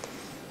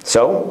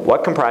 So,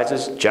 what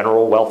comprises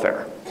general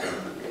welfare?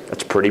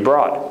 That's pretty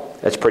broad.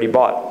 That's pretty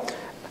broad.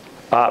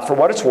 For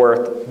what it's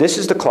worth, this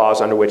is the clause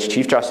under which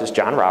Chief Justice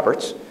John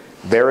Roberts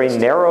very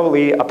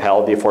narrowly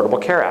upheld the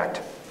Affordable Care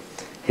Act.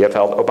 He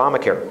upheld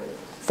Obamacare.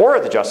 4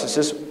 of the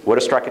justices would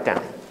have struck it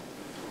down.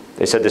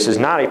 They said this is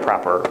not a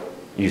proper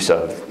use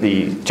of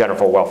the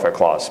general welfare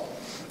clause.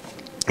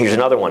 Here's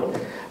another one.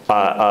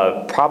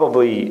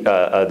 Probably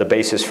the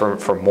basis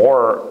for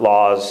more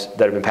laws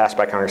that have been passed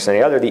by Congress than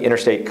any other, the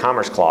Interstate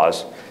Commerce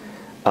Clause,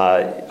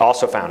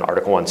 also found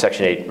Article 1,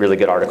 Section 8, really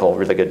good article,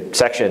 really good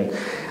section.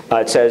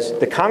 It says,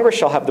 the Congress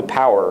shall have the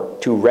power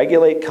to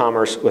regulate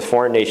commerce with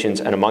foreign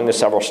nations and among the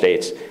several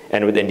states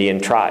and with Indian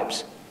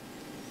tribes.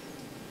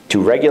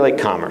 To regulate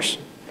commerce.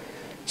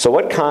 So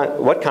what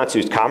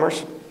constitutes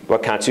commerce?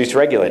 What constitutes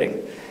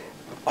regulating?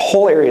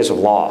 Whole areas of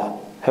law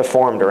have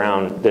formed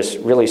around this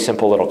really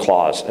simple little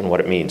clause and what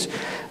it means.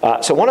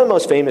 So one of the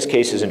most famous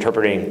cases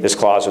interpreting this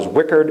clause was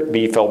Wickard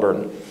v.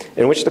 Filburn,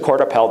 in which the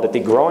court upheld that the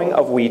growing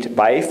of wheat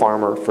by a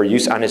farmer for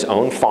use on his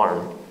own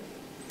farm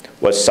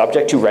was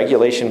subject to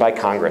regulation by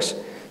Congress,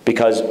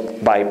 because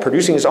by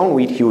producing his own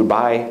wheat, he would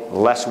buy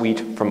less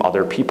wheat from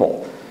other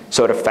people.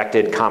 So it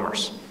affected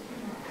commerce.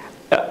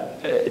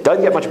 It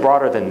doesn't get much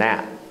broader than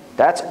that.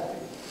 That's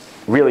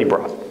really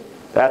broad.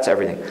 That's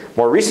everything.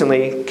 More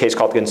recently, a case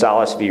called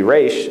Gonzalez v.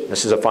 Raich,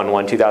 this is a fun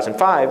one,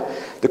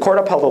 2005, the court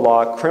upheld a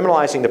law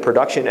criminalizing the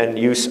production and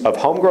use of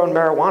homegrown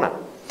marijuana,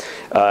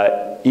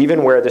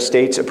 even where the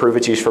states approve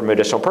its use for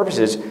medicinal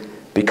purposes,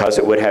 because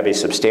it would have a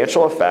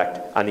substantial effect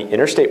on the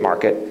interstate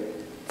market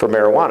for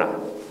marijuana,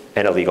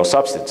 an illegal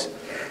substance.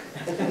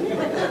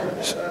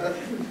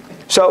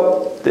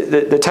 So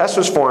the test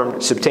was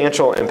formed,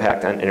 substantial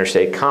impact on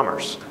interstate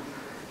commerce.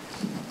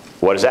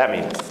 What does that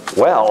mean?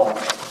 Well,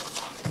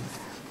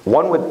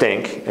 one would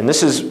think, and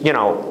this is,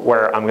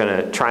 where I'm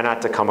going to try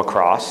not to come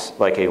across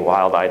like a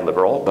wild-eyed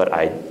liberal, but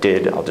I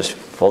did, I'll just,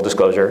 full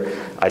disclosure,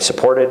 I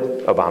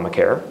supported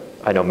Obamacare.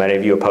 I know many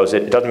of you oppose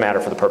it. It doesn't matter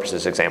for the purpose of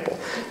this example.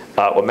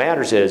 What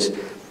matters is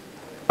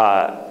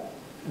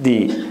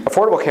the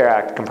Affordable Care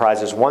Act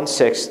comprises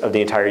 1/6 of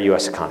the entire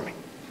U.S. economy.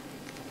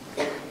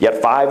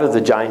 Yet 5 of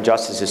the 9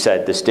 justices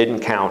said this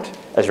didn't count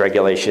as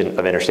regulation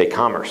of interstate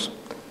commerce.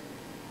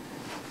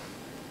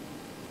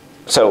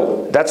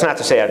 So that's not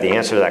to say I have the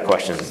answer to that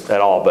question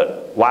at all,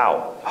 but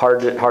wow,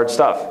 hard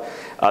stuff.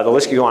 The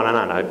list could go on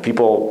and on.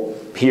 People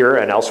here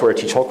and elsewhere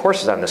teach whole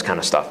courses on this kind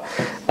of stuff.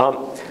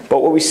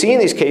 But what we see in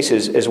these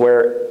cases is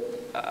where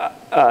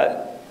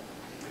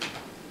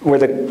where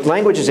the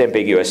language is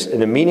ambiguous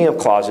and the meaning of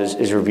clauses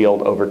is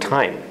revealed over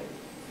time.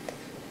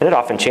 And it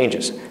often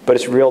changes, but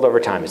it's revealed over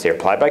time as they're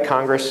applied by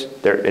Congress,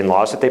 they're in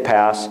laws that they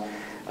pass,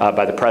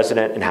 by the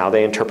president and how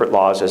they interpret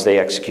laws as they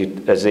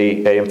execute, as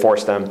they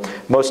enforce them,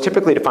 most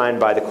typically defined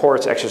by the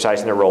courts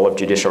exercising the role of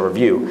judicial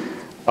review,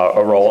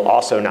 a role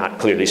also not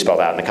clearly spelled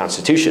out in the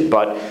Constitution.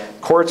 But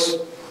courts,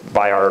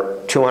 by our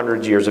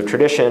 200 years of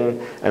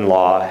tradition and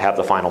law, have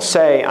the final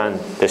say on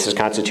this is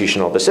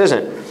constitutional, this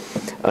isn't,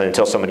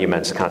 until somebody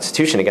amends the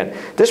Constitution again.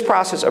 This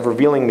process of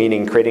revealing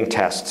meaning, creating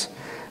tests,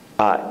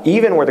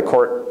 even where the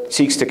court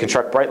seeks to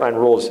construct bright line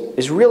rules,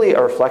 is really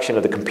a reflection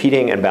of the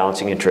competing and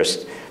balancing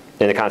interests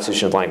in the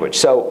constitutional language.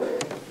 So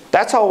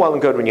that's all well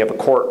and good when you have a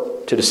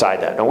court to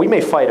decide that. Now, we may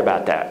fight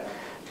about that.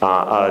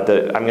 I'm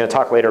going to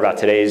talk later about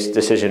today's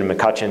decision in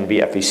McCutcheon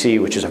v.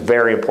 FEC, which is a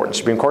very important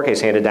Supreme Court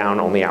case handed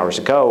down only hours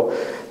ago,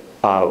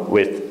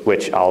 with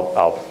which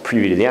I'll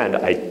preview to the end.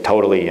 I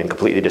totally and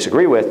completely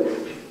disagree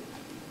with.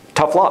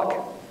 Tough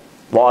luck.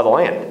 Law of the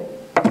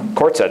land.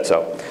 Court said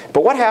so.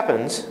 But what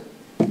happens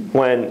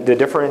when the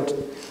different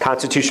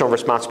constitutional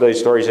responsibility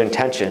stories are in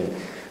tension,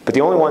 but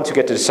the only ones who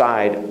get to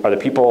decide are the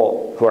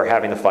people who are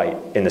having the fight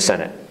in the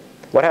Senate?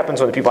 What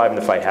happens when the people having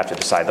the fight have to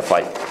decide the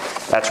fight?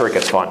 That's where it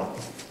gets fun.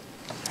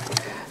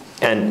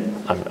 And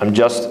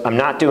I'm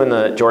not doing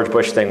the George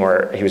Bush thing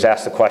where he was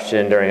asked the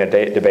question during a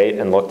debate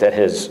and looked at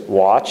his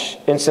watch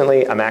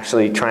instantly. I'm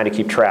actually trying to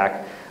keep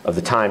track of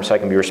the time so I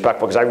can be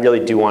respectful, because I really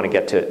do want to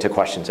get to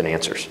questions and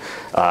answers.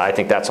 I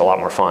think that's a lot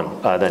more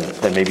fun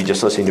than maybe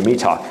just listening to me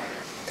talk.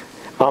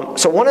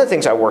 So one of the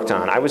things I worked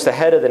on, I was the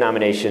head of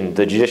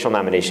the judicial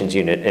nominations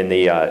unit in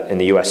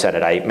the U.S.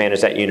 Senate. I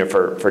managed that unit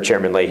for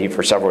Chairman Leahy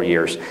for several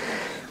years.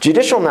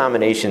 Judicial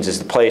nominations is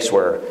the place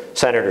where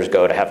senators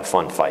go to have a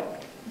fun fight.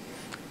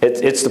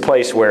 It's the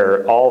place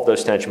where all of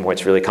those tension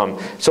points really come.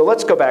 So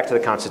let's go back to the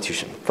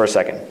Constitution for a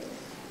second.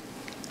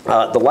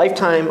 The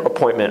lifetime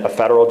appointment of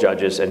federal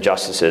judges and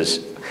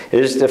justices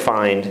is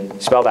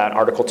defined, spelled out,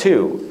 Article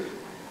 2.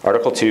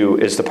 Article 2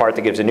 is the part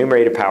that gives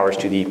enumerated powers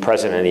to the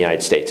President of the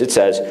United States. It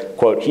says,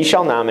 quote, "He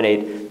shall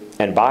nominate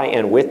and by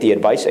and with the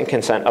advice and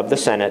consent of the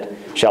Senate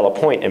shall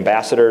appoint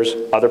ambassadors,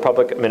 other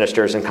public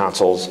ministers and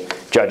consuls,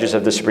 judges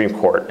of the Supreme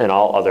Court, and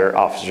all other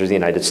officers of the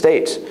United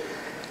States."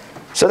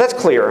 So that's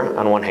clear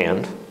on one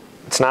hand.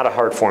 It's not a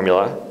hard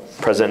formula.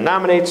 President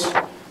nominates,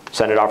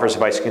 Senate offers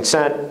advice and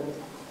consent,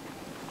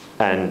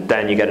 and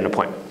then you get an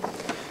appointment.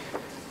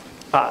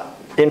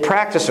 In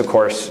practice, of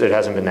course, it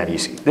hasn't been that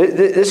easy.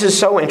 This is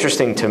so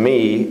interesting to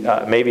me,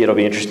 maybe it'll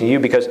be interesting to you,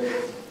 because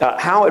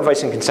how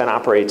advice and consent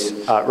operates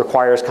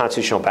requires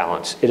constitutional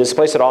balance. It is a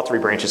place that all three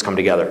branches come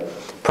together.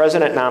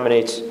 President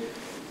nominates,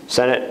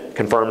 Senate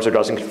confirms or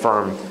doesn't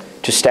confirm,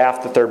 to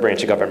staff the third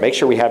branch of government, make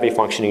sure we have a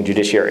functioning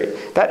judiciary.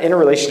 That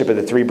interrelationship of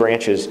the three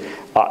branches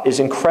is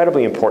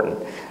incredibly important.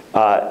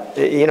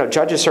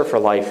 Judges serve for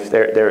life.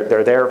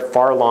 They're there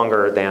far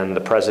longer than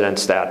the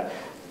presidents that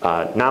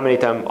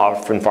nominate them,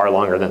 often far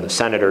longer than the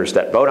senators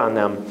that vote on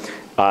them.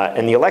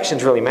 And the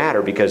elections really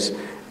matter, because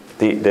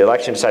the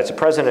election decides the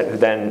president, who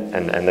then,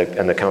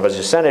 and the composition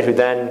of the Senate, who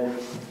then,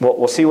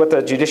 we'll see what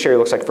the judiciary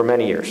looks like for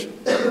many years.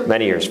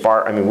 Many years.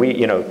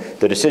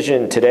 The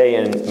decision today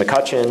in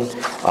McCutcheon,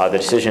 the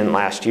decision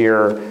last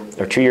year,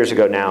 or 2 years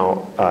ago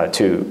now,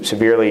 to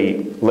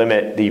severely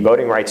limit the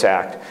Voting Rights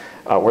Act,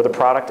 were the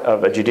product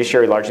of a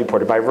judiciary largely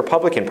supported by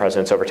Republican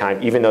presidents over time,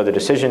 even though the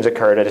decisions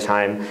occurred at a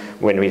time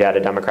when we'd had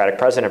a Democratic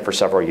president for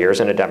several years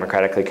and a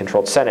democratically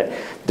controlled Senate.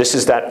 This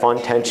is that fun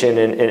tension,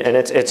 and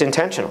it's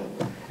intentional.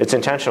 It's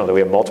intentional that we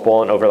have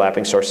multiple and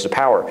overlapping sources of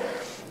power.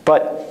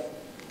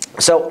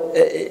 So,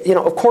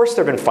 of course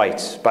there have been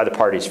fights by the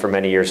parties for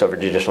many years over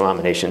judicial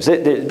nominations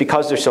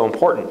because they're so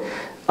important.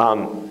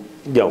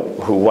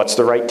 What's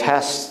the right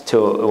test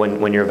to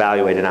when you're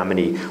evaluating a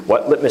nominee?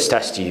 What litmus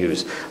test do you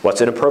use?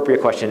 What's an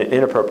appropriate question, an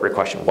inappropriate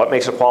question? What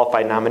makes a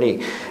qualified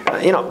nominee?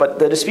 But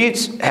the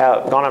disputes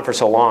have gone on for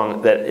so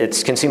long that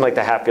it can seem like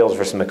the Hatfields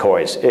versus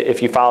McCoys.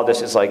 If you follow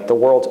this, it's like the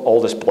world's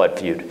oldest blood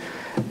feud.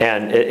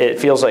 And it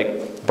feels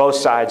like both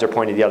sides are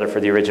pointing the other for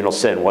the original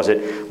sin. Was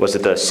it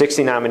the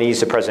 60 nominees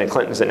to President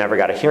Clinton's that never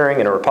got a hearing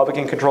in a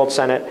Republican-controlled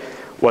Senate?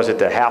 Was it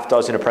the half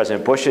dozen of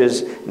President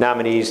Bush's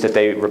nominees that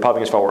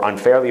Republicans felt were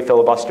unfairly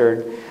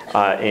filibustered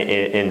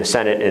in the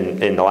Senate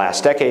in the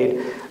last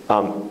decade?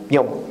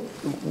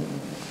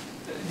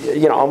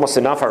 Almost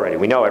enough already.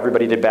 We know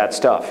everybody did bad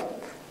stuff.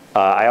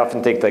 I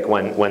often think like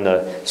when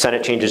the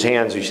Senate changes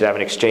hands, we should have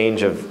an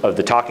exchange of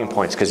the talking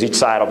points, because each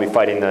side will be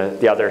fighting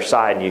the other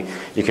side, and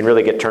you can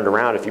really get turned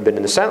around if you've been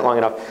in the Senate long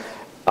enough.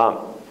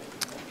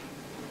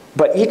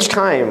 But each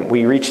time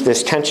we reach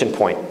this tension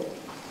point,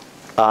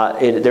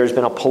 there's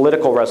been a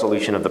political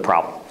resolution of the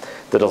problem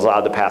that has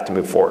allowed the path to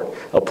move forward.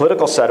 A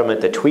political settlement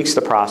that tweaks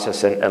the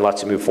process and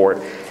lets it move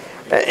forward.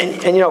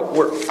 And you know,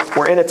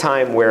 we're in a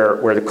time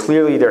where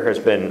clearly there has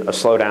been a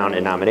slowdown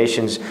in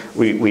nominations.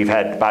 We've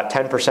had about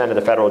 10% of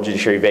the federal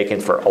judiciary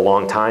vacant for a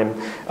long time,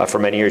 for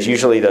many years.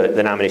 Usually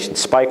the nominations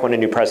spike when a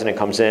new president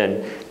comes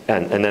in,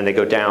 and then they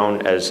go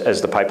down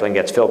as the pipeline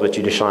gets filled with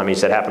judicial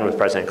nominees. That happened with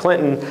President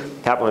Clinton,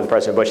 happened with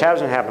President Bush,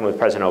 hasn't happened with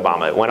President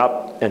Obama. It went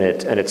up and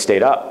it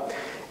stayed up.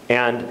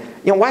 And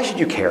you know, why should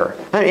you care?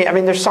 I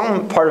mean, there's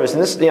some part of this,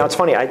 and this, you know, it's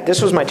funny.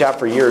 This was my job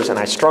for years, and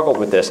I struggled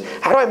with this.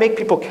 How do I make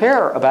people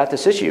care about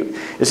this issue?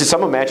 Is it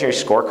some imaginary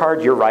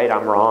scorecard? You're right,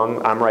 I'm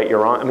wrong. I'm right,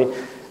 you're wrong. I mean,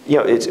 you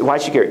know, why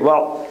should you care?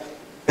 Well,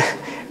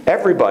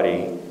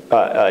 everybody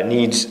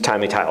needs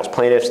timely trials.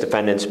 Plaintiffs,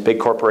 defendants, big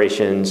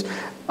corporations,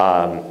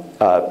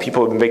 people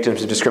who have been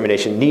victims of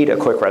discrimination need a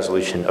quick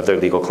resolution of their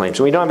legal claims.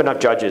 When we don't have enough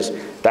judges,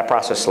 that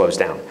process slows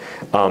down.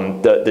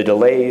 The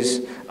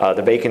delays,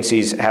 the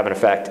vacancies have an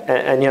effect.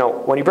 And you know,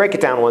 when you break it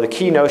down, one of the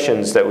key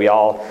notions that we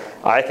all,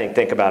 I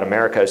think about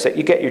America is that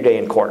you get your day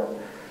in court.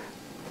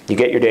 You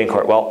get your day in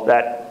court. Well,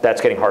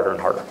 that's getting harder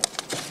and harder.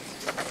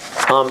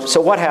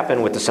 So what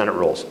happened with the Senate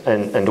rules?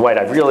 And Dwight,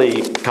 I'm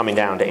really coming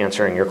down to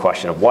answering your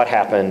question of what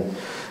happened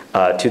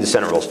to the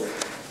Senate rules.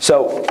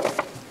 So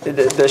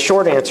the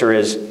short answer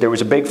is there was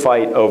a big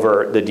fight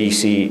over the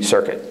D.C.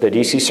 Circuit. The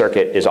D.C.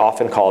 Circuit is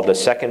often called the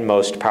second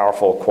most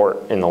powerful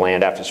court in the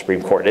land after the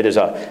Supreme Court. It is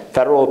a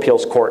federal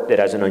appeals court that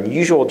has an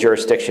unusual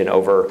jurisdiction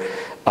over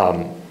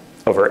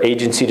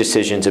agency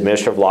decisions,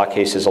 administrative law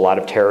cases, a lot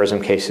of terrorism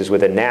cases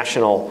with a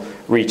national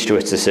reach to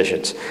its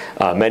decisions.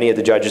 Many of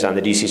the judges on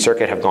the D.C.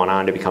 Circuit have gone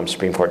on to become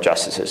Supreme Court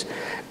justices.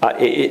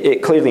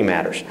 It clearly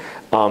matters.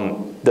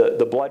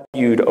 The blood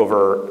feud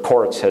over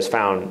courts has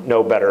found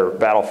no better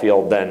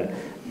battlefield than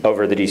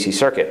over the D.C.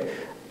 Circuit.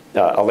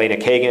 Elena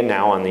Kagan,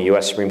 now on the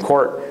U.S. Supreme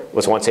Court,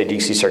 was once a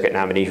D.C. Circuit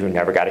nominee who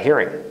never got a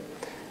hearing. It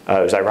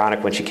was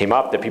ironic when she came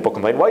up that people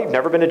complained, well, you've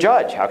never been a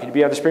judge. How could you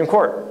be on the Supreme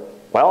Court?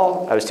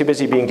 Well, I was too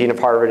busy being Dean of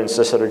Harvard and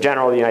Solicitor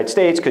General of the United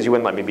States because you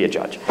wouldn't let me be a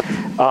judge.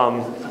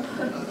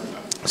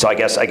 So I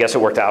guess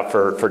it worked out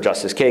for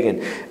Justice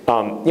Kagan.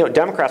 You know,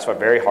 Democrats fought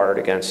very hard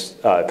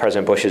against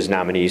President Bush's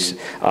nominees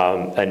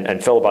and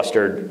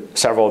filibustered.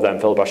 Several of them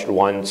filibustered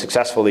one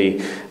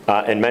successfully,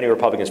 and many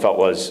Republicans felt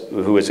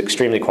who was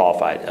extremely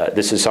qualified.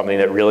 This is something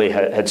that really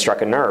had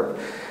struck a nerve.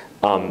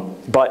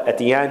 But at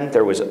the end,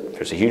 there was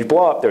a huge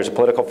blow-up. There was a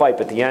political fight.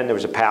 But at the end, there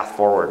was a path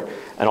forward.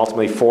 And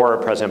ultimately, 4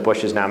 of President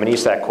Bush's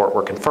nominees to that court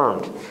were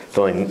confirmed,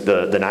 filling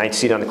the 9th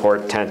seat on the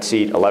court, 10th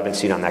seat, 11th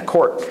seat on that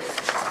court.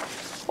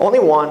 Only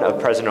one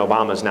of President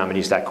Obama's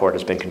nominees to that court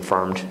has been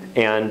confirmed.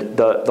 And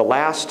the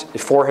last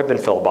 4 have been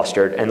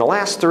filibustered. And the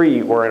last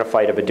 3 were in a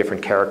fight of a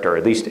different character.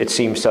 At least it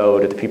seems so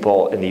to the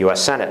people in the U.S.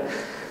 Senate.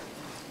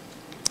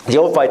 The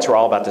old fights were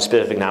all about the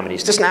specific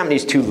nominees. This nominee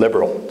is too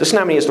liberal. This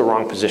nominee is the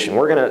wrong position.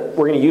 We're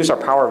gonna use our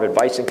power of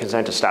advice and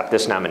consent to stop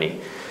this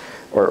nominee.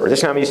 Or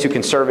this nominee is too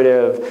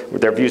conservative.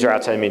 Their views are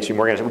outside the mainstream.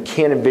 We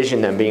can't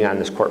envision them being on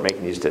this court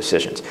making these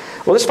decisions.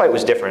 Well, this fight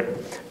was different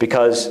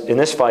because in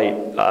this fight,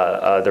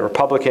 the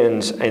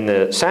Republicans in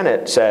the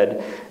Senate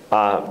said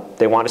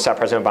they want to stop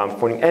President Obama from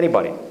appointing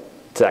anybody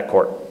to that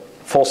court.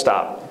 Full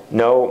stop.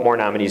 No more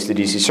nominees to the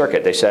D.C.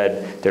 Circuit. They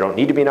said there don't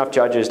need to be enough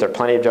judges. There are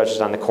plenty of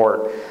judges on the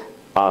court.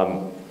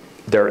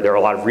 There are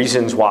a lot of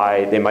reasons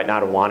why they might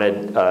not have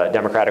wanted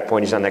Democratic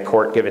appointees on that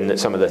court, given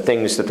some of the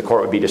things that the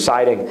court would be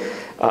deciding.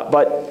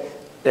 But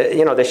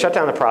you know, they shut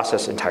down the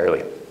process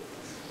entirely.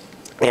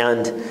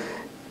 And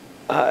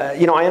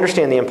you know, I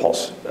understand the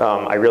impulse.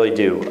 I really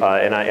do.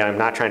 And I'm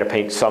not trying to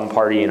paint some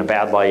party in a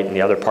bad light and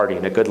the other party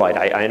in a good light.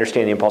 I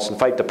understand the impulse and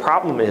fight. The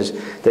problem is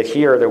that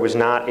here there was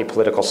not a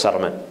political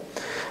settlement.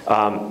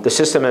 The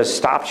system has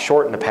stopped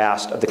short in the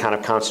past of the kind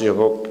of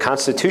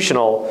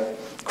constitutional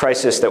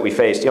crisis that we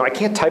faced. You know, I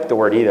can't type the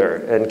word either,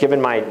 and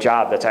given my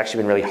job, that's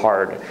actually been really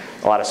hard.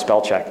 A lot of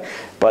spell check.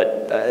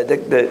 But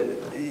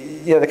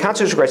you know, the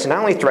constitutional crisis not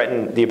only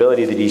threatened the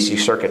ability of the D.C.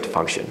 Circuit to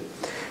function,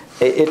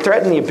 it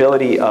threatened the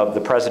ability of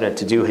the president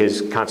to do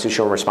his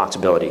constitutional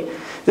responsibility.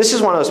 This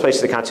is one of those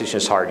places the Constitution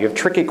is hard. You have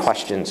tricky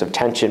questions of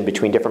tension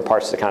between different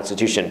parts of the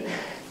Constitution.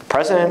 The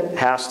president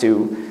has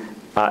to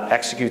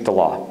execute the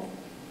law.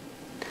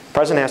 The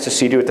president has to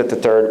see to it that the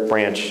third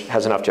branch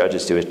has enough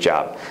judges to do his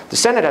job. The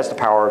Senate has the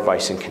power of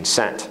advice and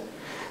consent.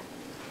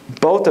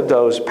 Both of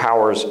those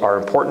powers are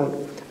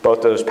important. Both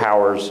of those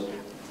powers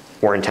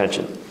were in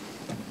tension.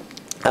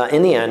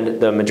 In the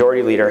end, the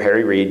majority leader,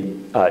 Harry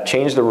Reid,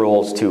 changed the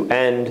rules to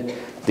end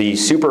the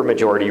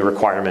supermajority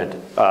requirement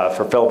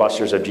for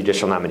filibusters of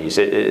judicial nominees.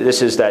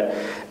 This is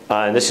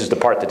the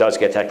part that does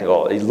get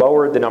technical. He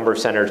lowered the number of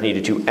senators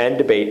needed to end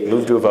debate,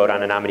 move to a vote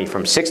on a nominee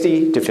from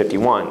 60 to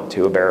 51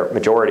 to a bare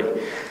majority.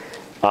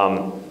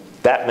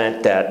 That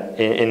meant that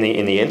in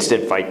the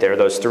instant fight there,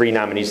 those 3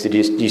 nominees to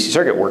the D.C.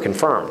 Circuit were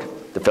confirmed.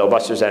 The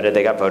filibusters ended,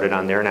 they got voted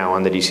on, they're now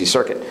on the D.C.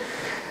 Circuit.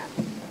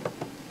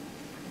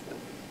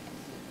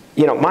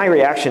 You know, my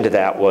reaction to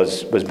that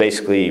was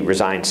basically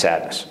resigned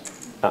sadness.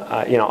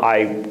 You know,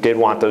 I did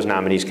want those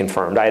nominees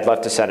confirmed. I had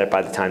left the Senate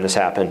by the time this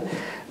happened,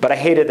 but I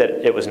hated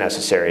that it was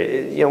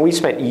necessary. You know, we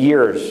spent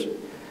years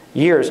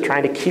years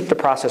trying to keep the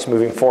process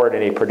moving forward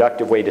in a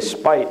productive way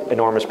despite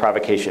enormous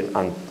provocation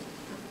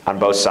on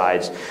both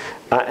sides.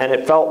 And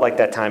it felt like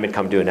that time had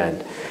come to an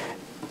end.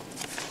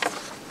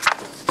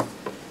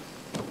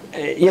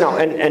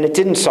 And it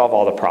didn't solve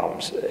all the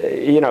problems.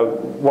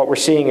 What we're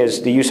seeing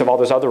is the use of all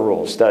those other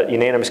rules, the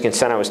unanimous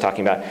consent I was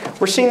talking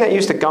about. We're seeing that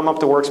used to gum up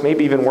the works,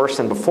 maybe even worse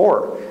than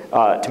before,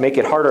 to make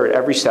it harder at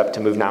every step to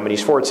move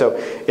nominees forward. So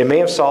it may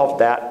have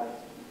solved that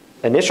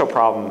initial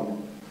problem.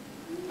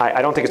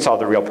 I don't think it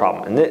solved the real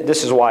problem. And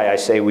this is why I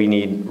say we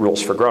need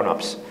rules for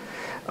grown-ups.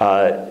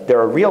 There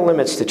are real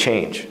limits to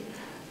change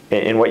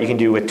in what you can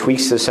do with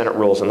tweaks to the Senate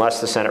rules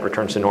unless the Senate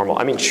returns to normal.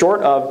 I mean,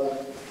 short of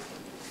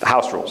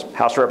House rules,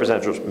 House of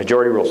Representatives rules,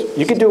 majority rules.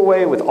 You could do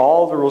away with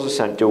all the rules of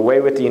Senate, do away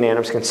with the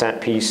unanimous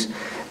consent piece,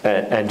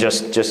 and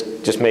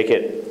just make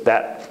it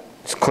that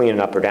clean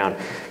up or down.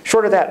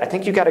 Short of that, I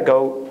think you got to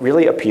go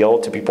really appeal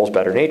to people's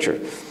better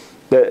nature.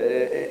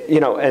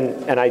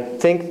 And I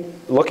think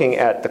looking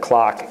at the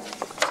clock,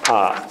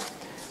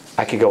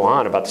 I could go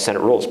on about the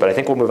Senate rules, but I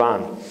think we'll move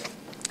on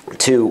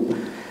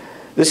to,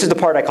 this is the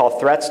part I call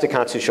threats to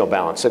constitutional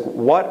balance. Like,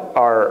 what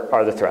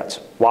are the threats?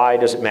 Why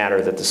does it matter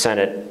that the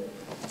Senate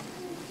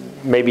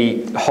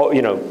maybe,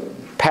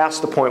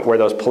 past the point where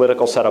those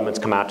political settlements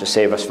come out to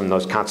save us from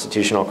those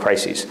constitutional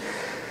crises?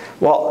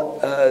 Well,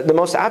 the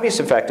most obvious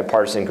effect of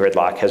partisan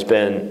gridlock has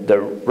been the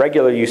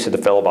regular use of the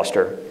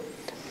filibuster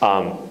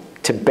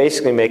to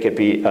basically make it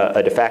be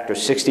a de facto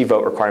 60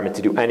 vote requirement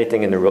to do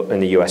anything in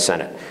the US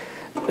Senate.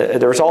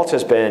 The result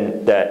has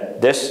been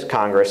that this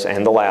Congress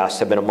and the last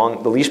have been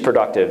among the least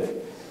productive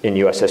in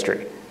US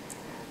history,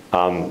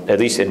 at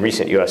least in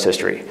recent US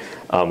history.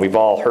 We've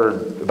all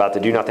heard about the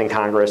Do Nothing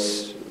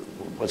Congress.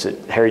 Was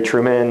it Harry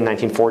Truman,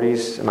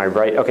 1940s? Am I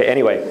right? Okay,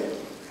 anyway,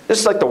 this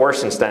is like the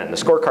worst since then. The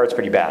scorecard's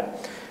pretty bad.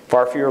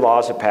 Far fewer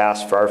laws have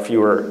passed, far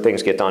fewer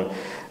things get done.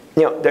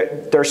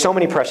 There are so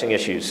many pressing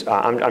issues.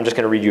 I'm just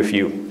going to read you a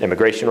few.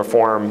 Immigration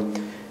reform,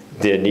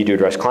 the need to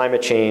address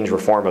climate change,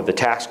 reform of the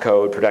tax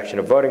code, protection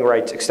of voting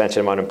rights,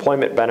 extension of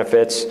unemployment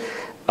benefits,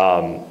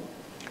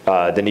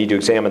 the need to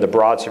examine the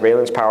broad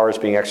surveillance powers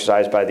being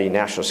exercised by the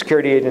National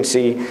Security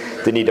Agency,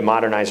 the need to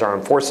modernize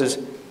armed forces.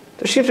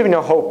 There seems to be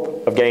no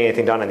hope of getting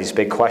anything done on these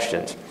big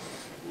questions.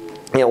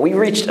 We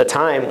reached a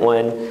time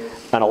when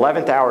an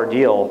 11th hour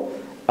deal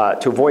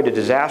to avoid a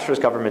disastrous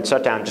government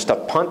shutdown, just to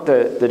punt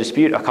the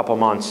dispute a couple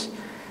months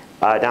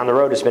down the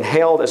road, has been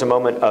hailed as a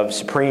moment of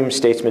supreme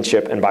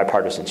statesmanship and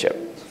bipartisanship.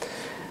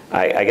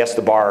 I guess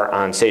the bar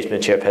on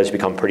statesmanship has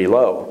become pretty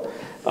low.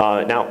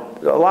 Now,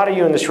 a lot of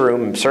you in this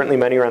room, certainly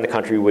many around the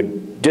country,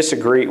 would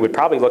disagree, would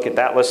probably look at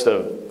that list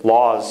of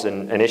laws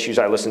and issues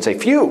I list and say,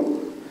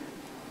 phew,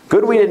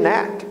 good we didn't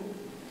act.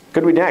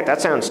 Good we didn't act. That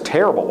sounds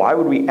terrible. Why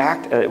would we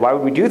act? Why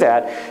would we do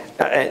that?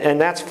 And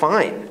that's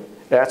fine.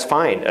 That's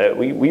fine.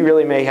 We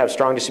really may have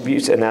strong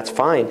disputes, and that's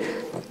fine.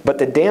 But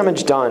the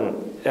damage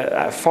done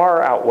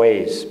far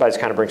outweighs, by this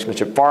kind of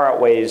brinksmanship, far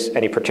outweighs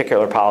any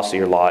particular policy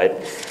or law.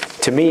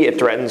 To me, it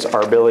threatens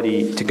our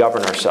ability to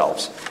govern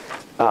ourselves.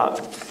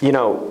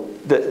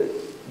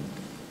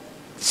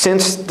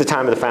 Since the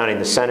time of the founding,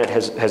 the Senate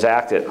has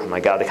acted. Oh my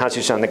God, the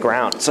Constitution on the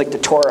ground. It's like the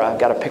Torah. I've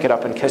got to pick it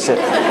up and kiss it.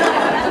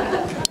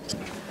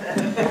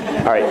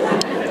 All right.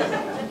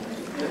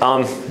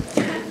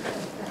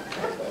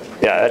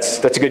 Yeah,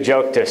 that's a good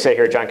joke to say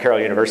here at John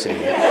Carroll University.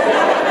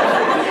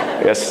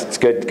 I guess it's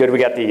good we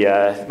got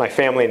my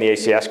family in the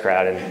ACS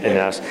crowd in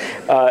us.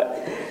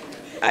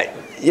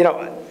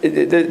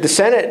 The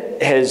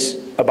Senate has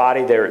a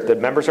body. The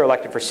members are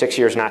elected for 6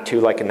 years, not 2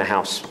 like in the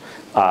House,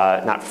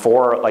 not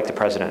 4 like the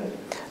president.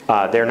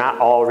 They're not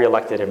all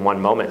reelected in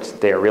one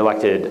moment. They are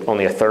reelected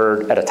only a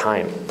third at a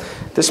time.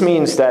 This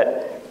means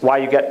that while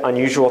you get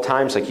unusual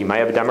times, like you might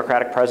have a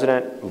Democratic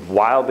president,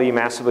 wildly,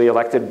 massively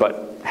elected,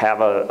 but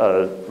have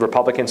a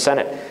Republican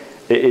Senate,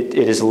 it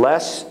is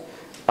less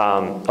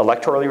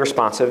electorally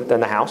responsive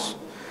than the House.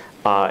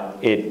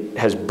 It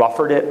has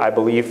buffered it, I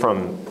believe,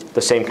 from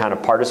the same kind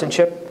of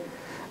partisanship.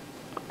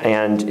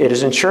 And it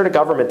has ensured a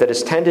government that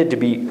has tended to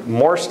be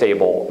more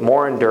stable,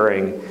 more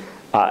enduring,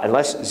 and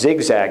less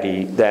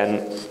zigzaggy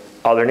than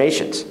other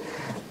nations.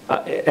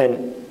 That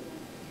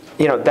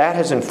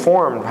has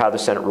informed how the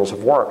Senate rules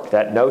have worked,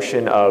 that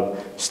notion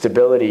of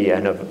stability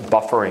and of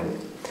buffering.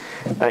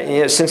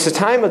 Since the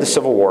time of the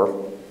Civil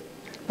War,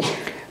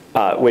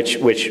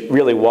 which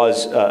really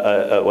was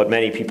what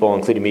many people,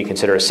 including me,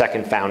 consider a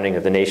second founding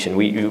of the nation,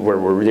 there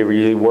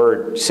really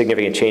were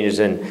significant changes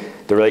in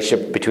the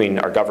relationship between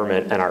our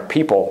government and our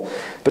people.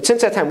 But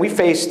since that time, we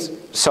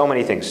faced so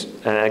many things.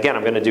 And again,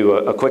 I'm going to do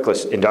a quick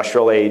list.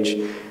 Industrial age,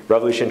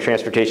 revolution,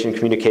 transportation,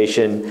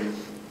 communication,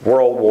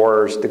 world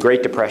wars, the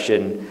Great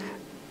Depression,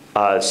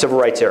 Civil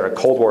Rights era,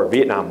 Cold War,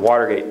 Vietnam,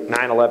 Watergate,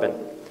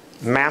 9/11.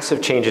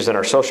 Massive changes in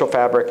our social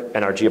fabric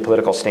and our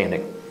geopolitical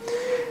standing.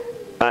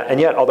 And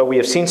yet, although we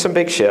have seen some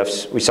big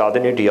shifts, we saw the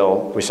New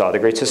Deal, we saw the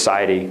Great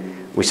Society,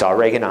 we saw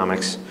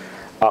Reaganomics,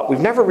 we've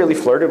never really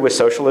flirted with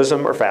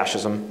socialism or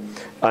fascism,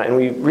 and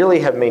we really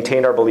have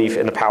maintained our belief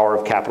in the power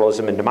of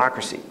capitalism and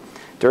democracy.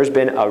 There has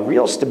been a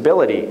real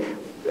stability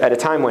at a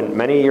time when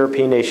many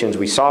European nations,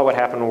 we saw what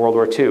happened in World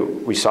War II.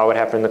 We saw what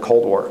happened in the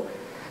Cold War.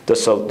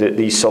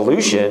 The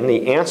solution,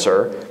 the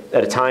answer,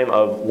 at a time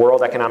of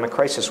world economic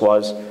crisis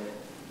was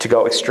to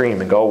go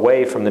extreme and go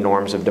away from the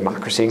norms of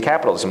democracy and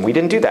capitalism. We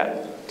didn't do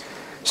that.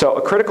 So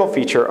a critical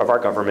feature of our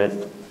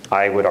government,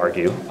 I would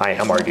argue, I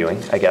am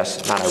arguing, I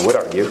guess, not I would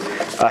argue,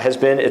 has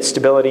been its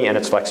stability and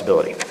its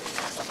flexibility.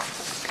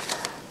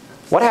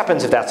 What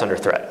happens if that's under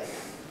threat?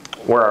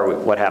 Where are we?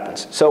 What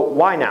happens? So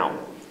why now?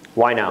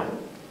 Why now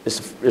is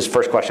the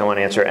first question I want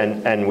to answer,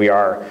 and we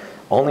are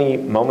only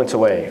moments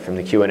away from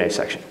the Q&A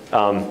section.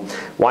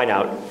 Why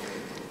now?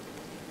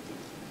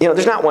 You know,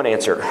 there's not one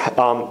answer.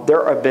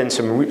 There have been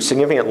some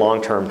significant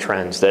long-term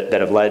trends that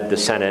have led the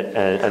Senate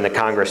and the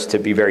Congress to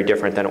be very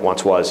different than it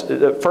once was.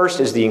 The first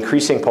is the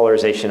increasing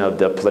polarization of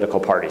the political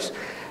parties.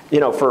 You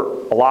know,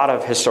 for a lot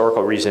of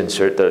historical reasons,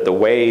 the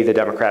way the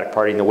Democratic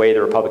Party and the way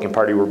the Republican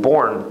Party were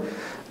born,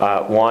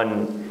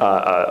 one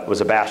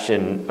was a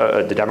bastion,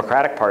 the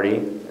Democratic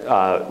Party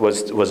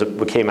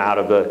came out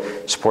of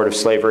the support of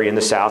slavery in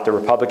the South. The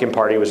Republican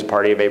Party was the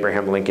party of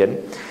Abraham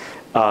Lincoln.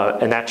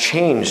 And that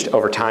changed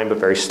over time, but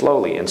very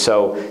slowly. And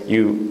so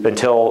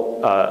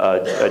until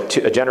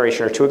a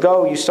generation or two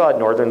ago, you still had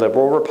Northern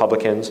liberal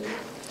Republicans,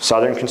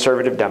 Southern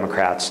conservative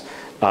Democrats,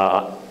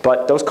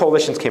 but those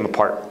coalitions came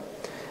apart.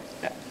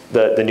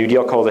 The New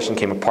Deal coalition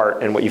came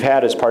apart, and what you've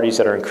had is parties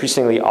that are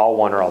increasingly all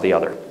one or all the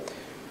other.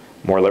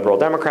 More liberal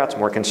Democrats,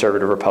 more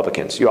conservative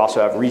Republicans. You also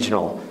have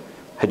regional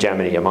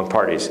hegemony among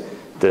parties.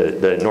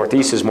 The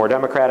Northeast is more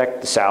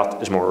Democratic, the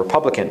South is more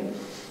Republican.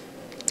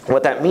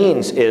 What that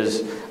means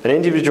is an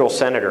individual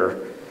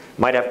senator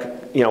might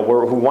have, you know,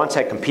 who once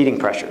had competing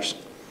pressures.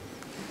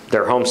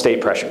 Their home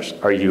state pressures.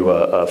 Are you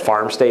a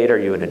farm state? Are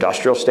you an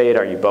industrial state?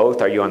 Are you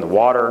both? Are you on the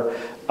water?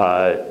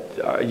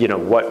 You know,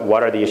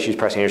 what are the issues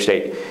pressing your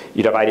state?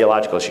 You'd have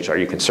ideological issues. Are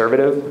you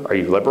conservative? Are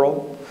you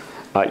liberal?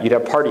 You'd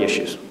have party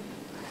issues.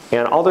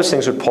 And all those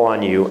things would pull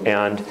on you,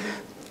 and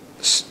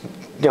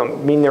you know, I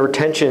mean, there were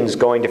tensions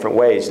going different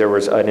ways. There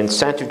was an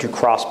incentive to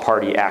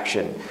cross-party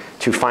action,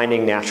 to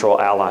finding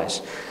natural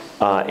allies.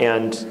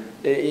 And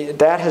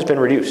that has been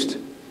reduced.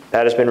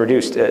 That has been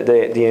reduced.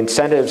 The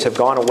incentives have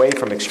gone away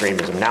from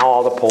extremism. Now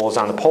all the pull is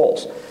on the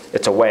poles.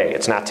 It's away.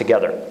 It's not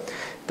together.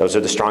 Those are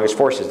the strongest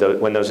forces.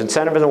 When those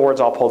incentive and awards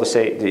all pull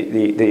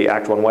the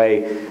act one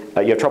way,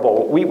 you have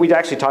trouble. We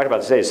actually talked about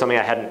this today. It's something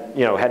I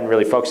hadn't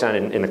really focused on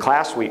in the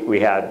class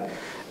we had.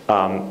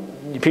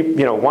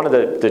 You know, one of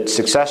the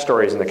success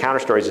stories and the counter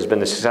stories has been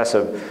the success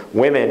of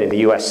women in the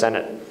U.S.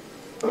 Senate.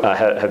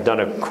 Have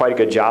done quite a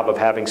good job of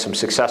having some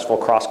successful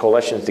cross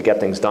coalitions to get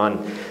things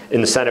done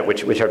in the Senate,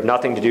 which have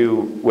nothing to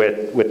do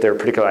with their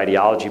particular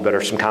ideology, but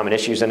are some common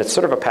issues, and it's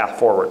sort of a path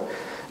forward.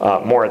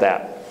 More of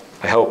that,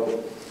 I hope.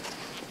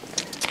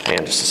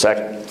 And just a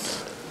second.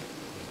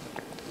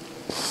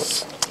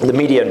 The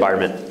media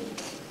environment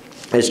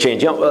has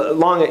changed.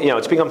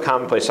 It's become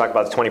commonplace to talk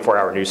about the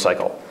 24-hour news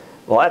cycle.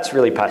 Well, that's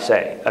really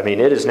passé. I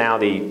mean, it is now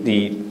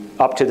the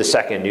up to the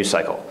second news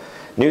cycle.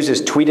 News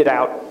is tweeted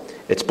out,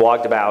 it's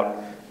blogged about,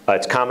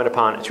 it's commented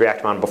upon, it's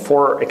reacted upon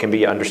before it can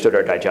be understood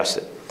or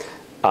digested.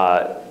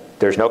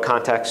 There's no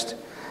context.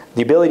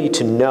 The ability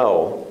to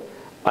know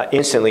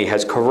instantly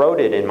has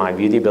corroded, in my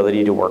view, the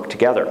ability to work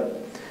together.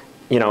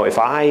 You know, if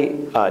I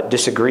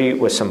disagree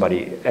with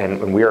somebody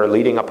and we are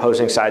leading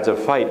opposing sides of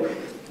a fight,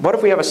 what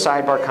if we have a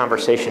sidebar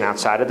conversation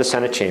outside of the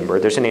Senate chamber?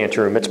 There's an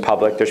anteroom, it's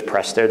public, there's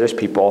press there, there's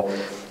people.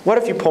 What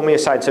if you pull me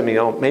aside and say,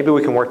 oh, maybe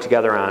we can work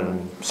together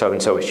on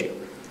so-and-so issue?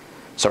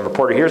 Some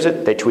reporter hears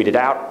it, they tweet it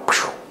out,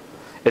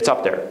 it's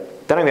up there.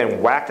 Then I'm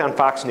getting whacked on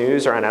Fox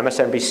News or on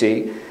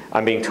MSNBC.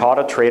 I'm being taught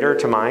a traitor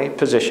to my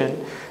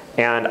position,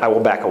 and I will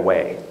back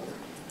away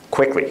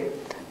quickly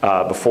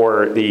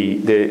before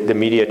the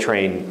media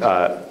train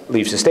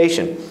leaves the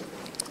station.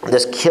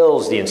 This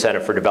kills the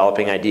incentive for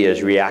developing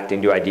ideas,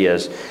 reacting to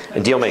ideas,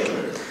 and deal making.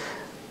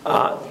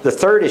 The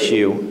third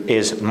issue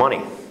is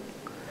money.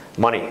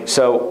 Money.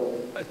 So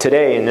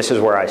today, and this is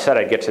where I said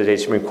I'd get to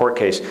today's Supreme Court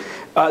case,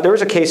 there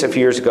was a case a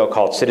few years ago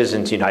called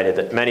Citizens United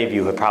that many of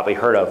you have probably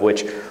heard of,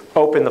 which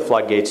opened the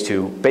floodgates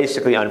to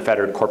basically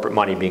unfettered corporate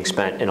money being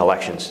spent in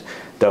elections,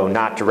 though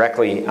not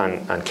directly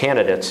on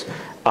candidates,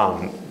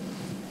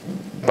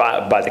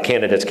 by the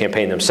candidates'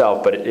 campaign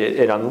themselves, but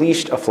it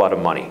unleashed a flood of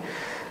money.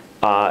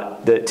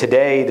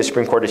 Today, the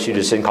Supreme Court issued a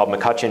decision called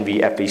McCutcheon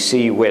v.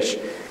 FEC, which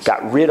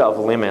got rid of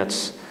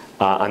limits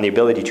on the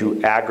ability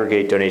to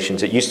aggregate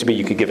donations. It used to be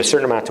you could give a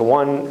certain amount to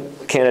one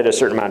candidate, a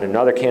certain amount to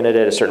another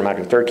candidate, a certain amount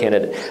to a third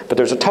candidate, but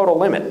there's a total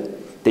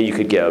limit that you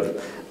could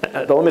give.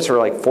 The limits were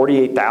like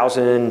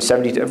 48,000,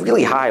 70,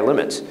 really high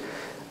limits.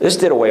 This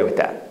did away with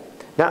that.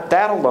 Now,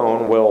 that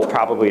alone will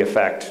probably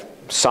affect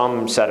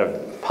some set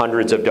of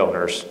hundreds of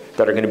donors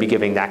that are going to be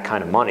giving that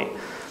kind of money.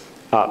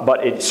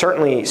 But it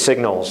certainly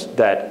signals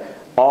that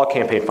all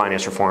campaign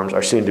finance reforms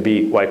are soon to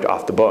be wiped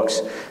off the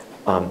books.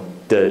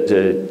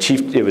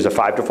 It was a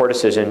 5-4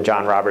 decision,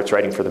 John Roberts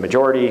writing for the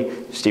majority,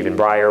 Stephen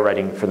Breyer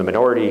writing for the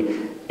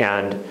minority,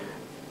 and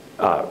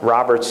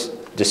Roberts'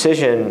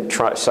 decision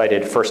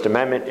cited First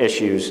Amendment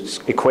issues,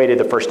 equated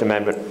the First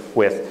Amendment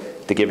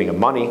with the giving of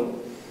money.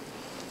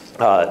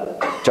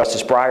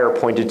 Justice Breyer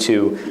pointed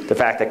to the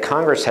fact that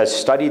Congress has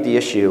studied the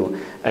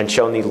issue and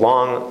shown the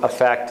long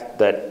effect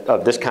that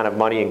of this kind of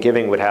money and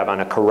giving would have on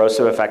a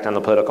corrosive effect on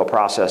the political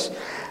process,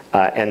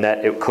 and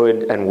that it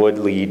could and would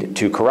lead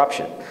to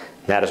corruption.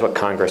 That is what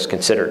Congress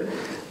considered.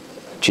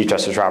 Chief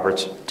Justice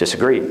Roberts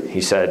disagreed.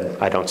 He said,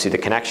 I don't see the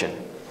connection,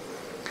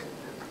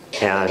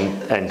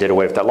 and did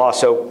away with that law.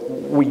 So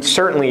we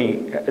certainly,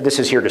 this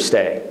is here to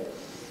stay.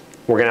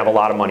 We're going to have a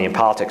lot of money in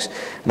politics,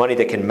 money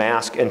that can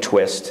mask and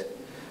twist,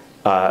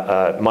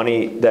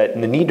 money that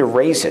the need to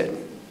raise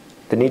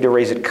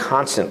it,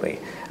 constantly.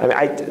 I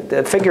mean,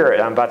 the figure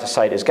I'm about to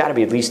cite has got to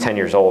be at least 10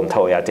 years old and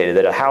totally outdated,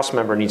 that a House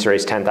member needs to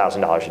raise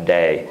 $10,000 a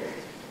day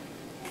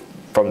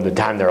from the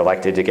time they're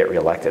elected to get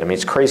reelected. I mean,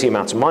 it's crazy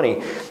amounts of money.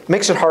 It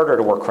makes it harder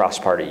to work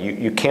cross-party.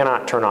 You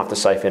cannot turn off the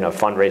siphon of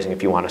fundraising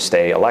if you want to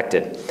stay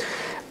elected.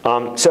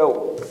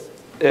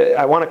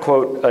 I want to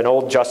quote an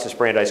old Justice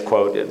Brandeis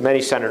quote.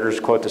 Many senators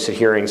quote this at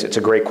hearings. It's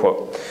a great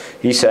quote.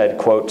 He said,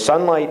 quote,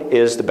 "Sunlight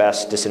is the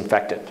best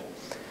disinfectant."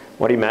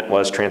 What he meant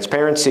was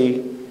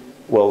transparency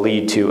will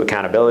lead to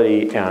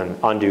accountability and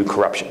undo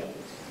corruption.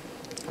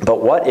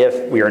 But what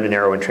if we are in an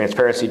era when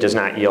transparency does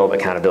not yield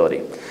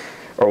accountability,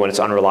 or when it's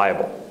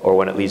unreliable, or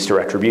when it leads to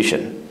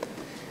retribution?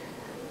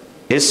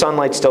 Is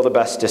sunlight still the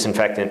best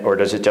disinfectant, or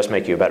does it just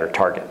make you a better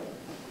target?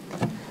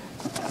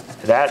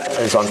 That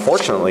is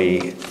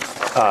unfortunately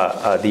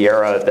the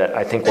era that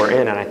I think we're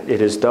in, and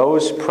it is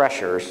those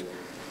pressures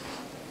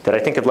that I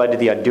think have led to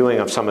the undoing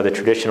of some of the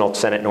traditional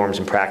Senate norms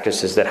and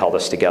practices that held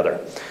us together.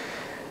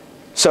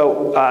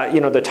 So,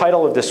 the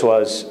title of this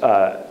was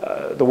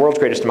The World's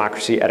Greatest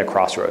Democracy at a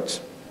Crossroads.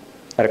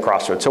 At a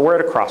crossroads. So we're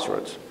at a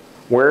crossroads.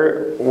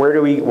 Where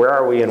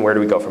are we and where do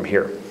we go from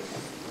here?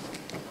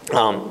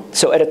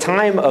 So at a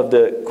time of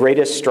the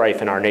greatest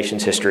strife in our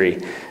nation's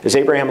history, as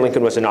Abraham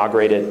Lincoln was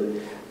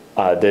inaugurated,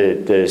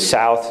 the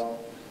South,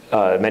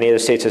 many of the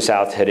states of the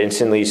South had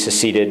instantly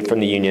seceded from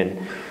the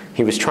Union.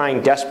 He was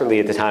trying desperately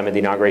at the time of the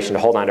inauguration to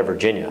hold on to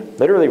Virginia,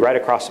 literally right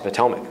across the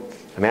Potomac.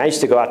 I mean, I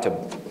used to go out to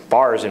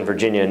bars in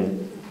Virginia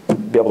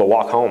and be able to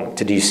walk home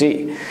to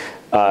DC.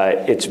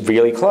 It's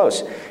really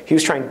close. He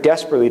was trying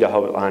desperately to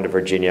hold on to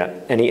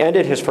Virginia, and he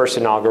ended his first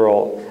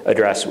inaugural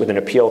address with an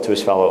appeal to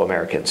his fellow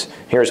Americans.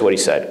 Here's what he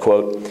said,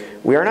 quote,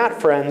 "We are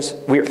not friends,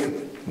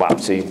 wow,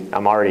 see,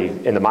 I'm already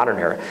in the modern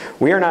era.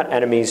 We are not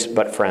enemies,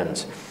 but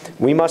friends.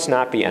 We must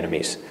not be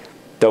enemies.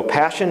 Though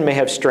passion may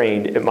have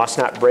strained, it must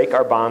not break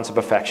our bonds of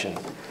affection.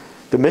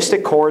 The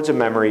mystic cords of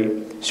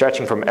memory,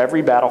 stretching from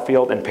every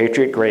battlefield and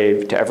patriot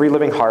grave to every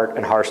living heart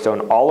and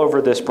hearthstone all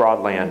over this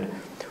broad land,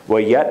 will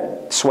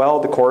yet swell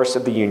the chorus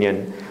of the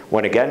Union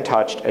when again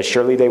touched, as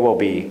surely they will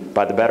be,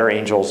 by the better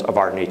angels of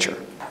our nature."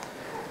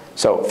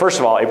 So, first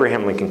of all,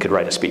 Abraham Lincoln could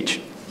write a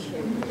speech.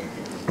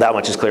 That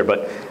much is clear.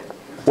 But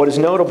what is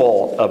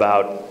notable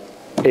about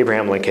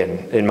Abraham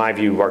Lincoln, in my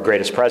view, our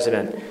greatest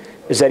president,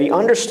 is that he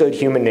understood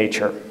human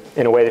nature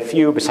in a way that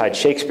few besides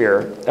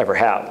Shakespeare ever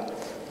have.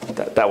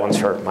 That one's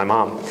for my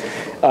mom.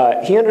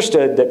 He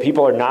understood that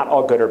people are not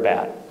all good or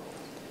bad.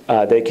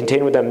 They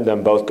contain with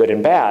them both good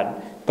and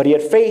bad, but he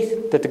had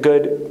faith that the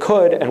good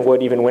could and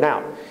would even win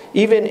out.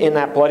 Even in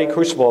that bloody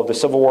crucible of the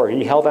Civil War,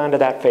 he held on to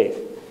that faith.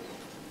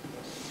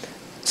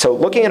 So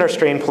looking at our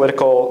strained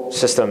political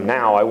system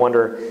now, I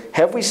wonder,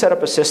 have we set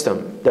up a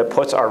system that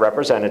puts our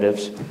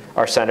representatives,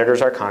 our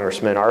senators, our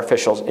congressmen, our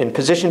officials in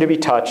position to be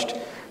touched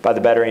by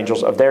the better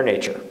angels of their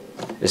nature?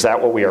 Is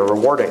that what we are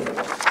rewarding?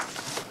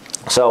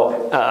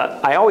 So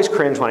I always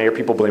cringe when I hear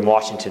people blame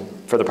Washington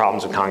for the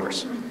problems of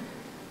Congress,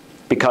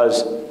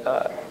 because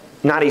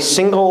not a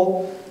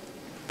single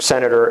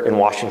senator in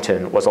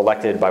Washington was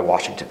elected by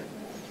Washington.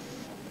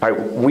 All right,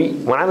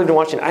 when I lived in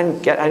Washington, I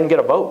didn't get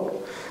a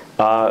vote.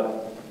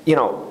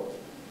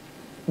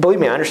 Believe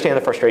me, I understand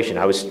the frustration.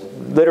 I was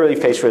literally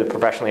faced with it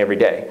professionally every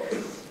day.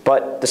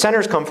 But the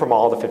senators come from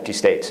all the 50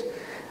 states.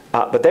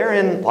 But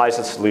therein lies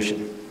the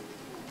solution.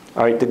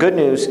 All right, the good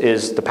news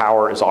is the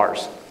power is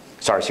ours.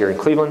 It's ours here in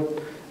Cleveland.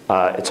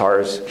 It's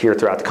ours here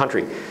throughout the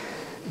country.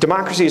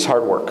 Democracy is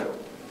hard work.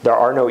 There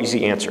are no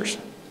easy answers.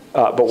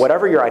 But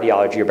whatever your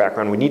ideology or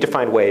background, we need to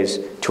find ways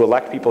to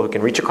elect people who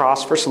can reach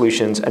across for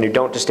solutions and who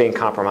don't disdain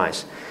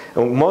compromise.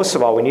 And most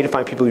of all, we need to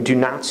find people who do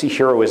not see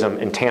heroism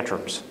in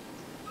tantrums.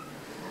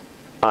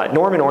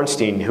 Norman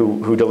Ornstein,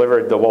 who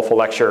delivered the Woelfl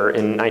lecture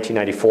in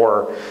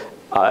 1994,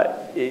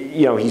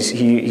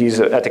 he's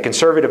at the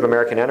Conservative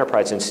American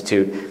Enterprise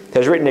Institute,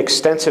 has written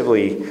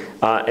extensively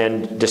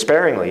and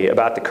despairingly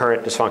about the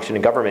current dysfunction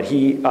in government.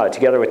 He,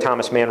 together with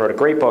Thomas Mann, wrote a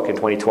great book in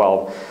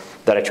 2012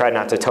 that I tried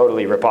not to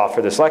totally rip off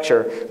for this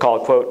lecture,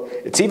 called, quote,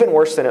 "It's Even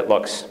Worse Than It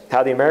Looks,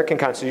 How the American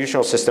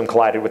Constitutional System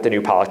Collided with the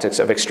New Politics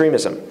of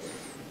Extremism."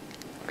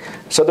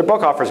 So the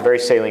book offers a very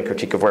salient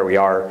critique of where we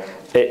are.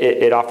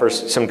 It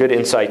offers some good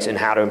insights in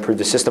how to improve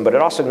the system, but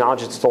it also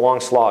acknowledges it's a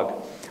long slog,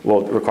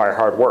 will require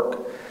hard work.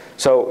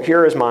 So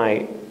here is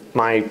my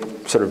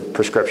sort of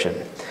prescription.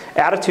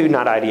 Attitude,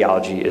 not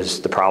ideology,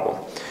 is the problem.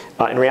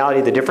 In reality,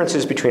 the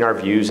differences between our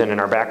views and in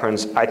our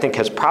backgrounds, I think,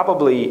 has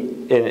probably,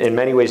 in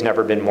many ways,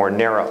 never been more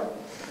narrow.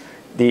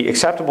 The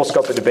acceptable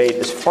scope of debate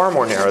is far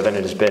more narrow than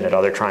it has been at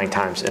other trying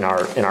times in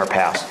our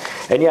past.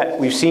 And yet,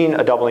 we've seen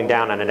a doubling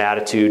down on an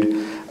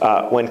attitude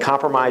when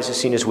compromise is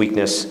seen as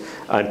weakness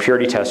and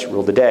purity tests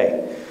rule the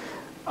day.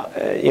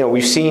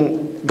 We've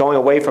seen going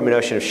away from a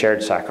notion of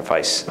shared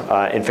sacrifice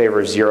in favor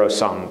of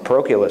zero-sum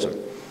parochialism.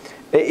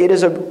 It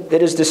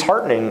is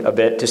disheartening a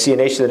bit to see a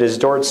nation that has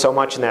endured so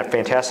much in that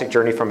fantastic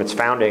journey from its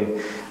founding,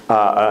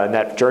 and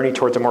that journey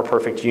towards a more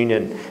perfect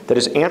union, that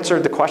has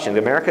answered the question.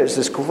 America is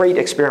this great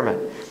experiment.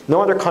 No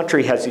other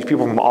country has these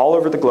people from all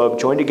over the globe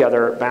joined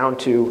together, bound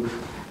to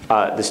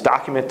this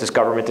document, this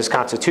government, this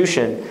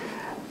constitution,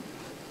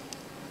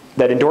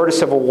 that endured a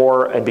civil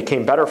war and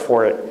became better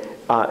for it.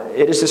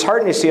 It is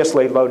disheartening to see us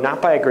laid low,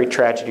 not by a great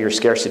tragedy or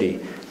scarcity,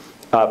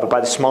 but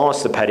by the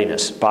smallest of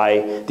pettiness,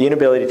 by the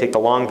inability to take the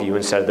long view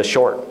instead of the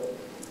short.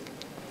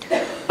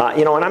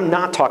 And I'm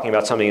not talking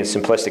about something as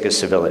simplistic as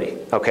civility,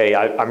 okay?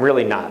 I'm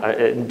really not.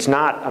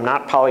 I'm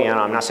not Pollyanna.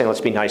 I'm not saying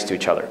let's be nice to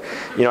each other.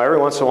 Every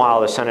once in a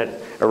while the Senate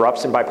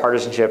erupts in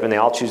bipartisanship and they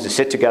all choose to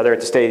sit together at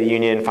the State of the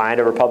Union, find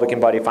a Republican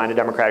buddy, find a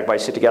Democratic buddy,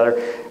 sit together.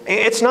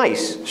 It's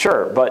nice,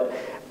 sure, but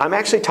I'm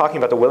actually talking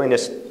about the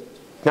willingness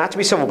not to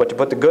be civil, but to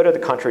put the good of the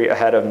country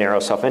ahead of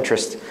narrow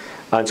self-interest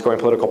and scoring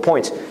political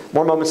points.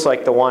 More moments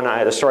like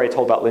the story I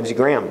told about Lindsey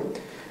Graham.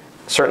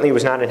 Certainly it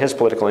was not in his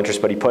political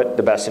interest, but he put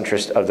the best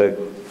interest of the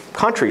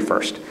country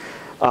first.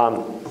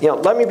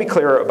 Let me be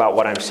clear about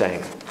what I'm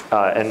saying,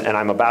 and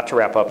I'm about to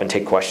wrap up and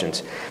take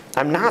questions.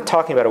 I'm not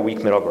talking about a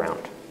weak middle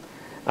ground.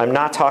 I'm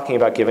not talking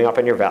about giving up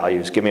on your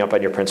values, giving up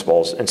on your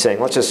principles, and saying,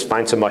 let's just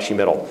find some mushy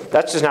middle.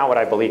 That's just not what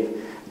I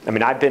believe.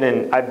 I've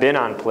been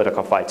on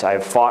political fights.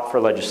 I've fought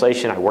for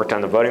legislation. I worked on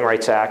the Voting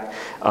Rights Act.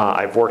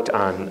 I've worked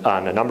on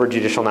a number of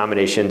judicial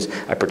nominations.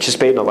 I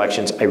participated in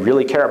elections. I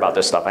really care about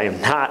this stuff. I am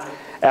not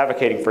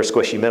advocating for a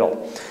squishy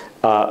middle.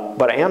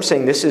 But I am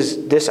saying this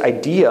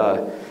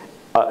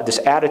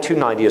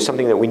attitudinal idea is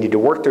something that we need to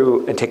work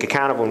through and take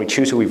account of when we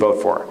choose who we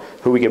vote for,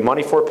 who we give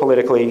money for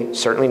politically,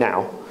 certainly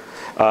now,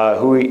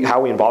 how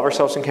we involve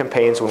ourselves in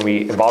campaigns, when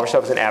we involve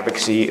ourselves in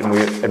advocacy, and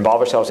we involve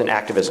ourselves in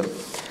activism.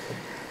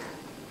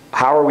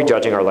 How are we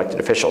judging our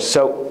elected officials?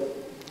 So,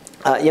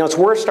 it's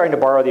worth starting to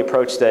borrow the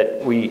approach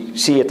that we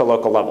see at the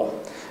local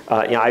level.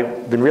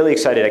 I've been really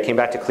excited. I came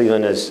back to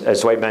Cleveland,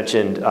 as Dwight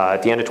mentioned,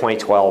 at the end of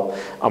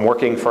 2012. I'm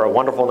working for a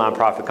wonderful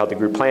nonprofit called the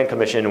Group Plan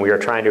Commission, and we are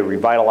trying to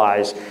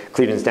revitalize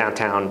Cleveland's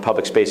downtown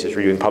public spaces.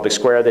 We're doing Public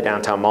Square, the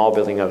downtown mall,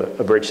 building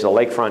a bridge to the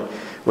lakefront.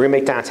 We're going to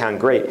make downtown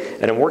great.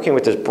 And I'm working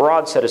with this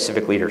broad set of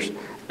civic leaders.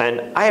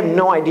 And I have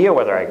no idea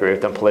whether I agree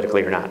with them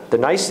politically or not. The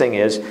nice thing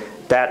is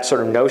that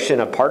sort of notion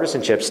of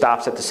partisanship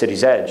stops at the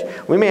city's edge.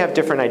 We may have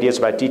different ideas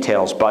about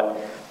details, but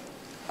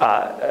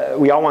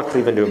we all want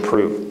Cleveland to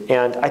improve.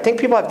 And I think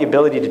people have the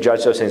ability to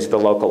judge those things at the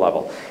local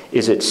level.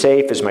 Is it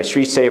safe? Is my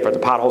street safe? Are the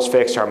potholes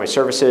fixed? Are my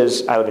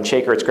services? I live in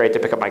Shaker. It's great to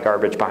pick up my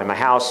garbage behind my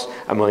house.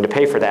 I'm willing to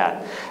pay for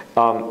that.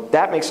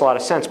 That makes a lot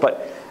of sense.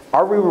 But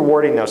are we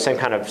rewarding those same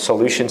kind of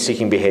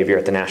solution-seeking behavior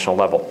at the national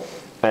level?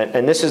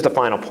 And this is the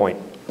final point.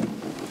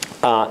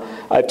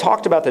 I've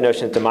talked about the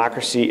notion that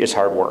democracy is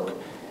hard work.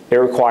 It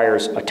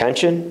requires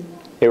attention.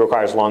 It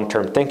requires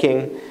long-term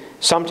thinking.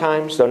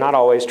 Sometimes, though not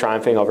always,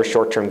 triumphing over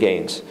short-term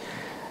gains.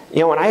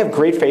 And I have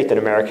great faith in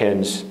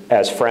Americans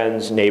as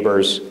friends,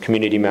 neighbors,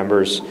 community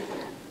members,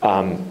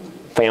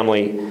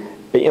 family.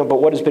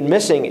 But what has been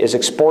missing is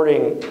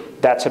exporting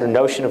that sort of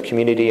notion of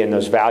community and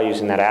those values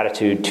and that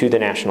attitude to the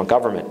national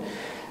government.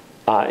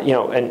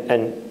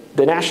 And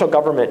the national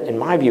government, in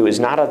my view, is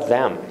not of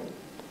them.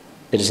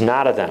 It is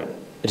not of them.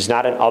 It is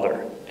not an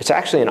other. It's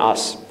actually an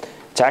us.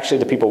 It's actually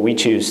the people we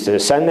choose to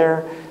send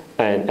there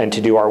and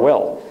to do our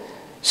will.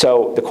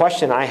 So the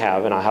question I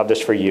have, and I'll have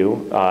this for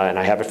you, and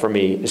I have it for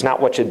me, is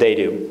not what should they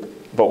do,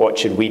 but what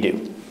should we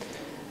do?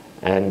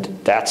 And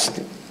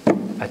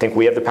I think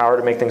we have the power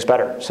to make things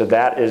better. So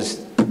that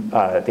is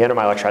the end of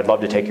my lecture. I'd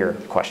love to take your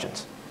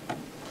questions.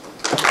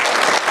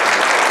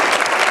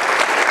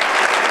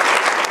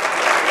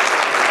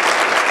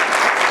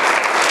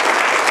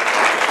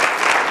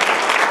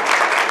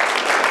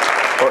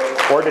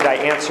 Or did I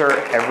answer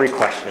every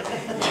question?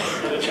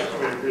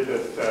 We agree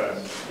that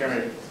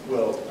Cameron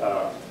will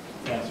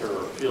answer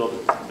or field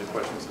the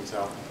questions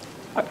himself.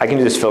 I can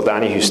do this Phil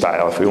Donahue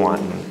style if we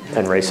want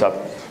and race up.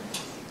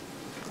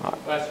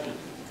 Question.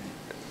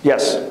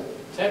 Yes?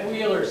 Ted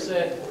Wheeler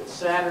said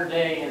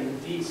Saturday in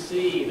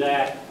D.C.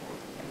 that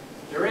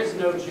there is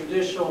no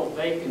judicial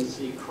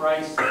vacancy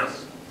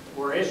crisis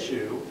or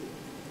issue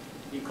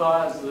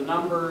because the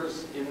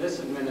numbers in this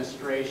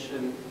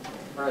administration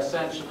are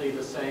essentially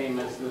the same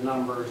as the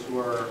numbers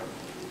were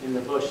in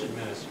the Bush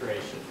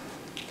administration.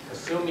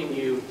 Assuming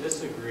you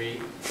disagree,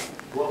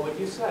 what would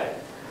you say?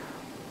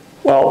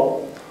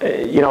 Well,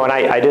 and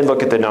I did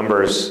look at the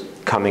numbers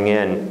coming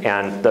in,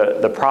 and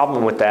the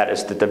problem with that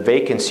is that the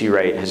vacancy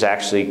rate has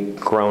actually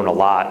grown a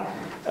lot.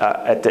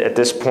 At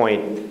this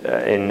point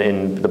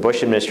in the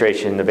Bush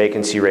administration, the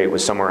vacancy rate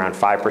was somewhere around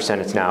 5%.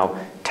 It's now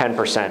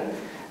 10%.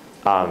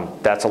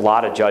 That's a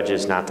lot of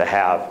judges not to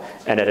have.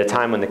 And at a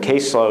time when the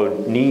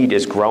caseload need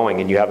is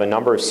growing and you have a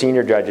number of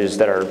senior judges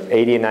that are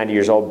 80 and 90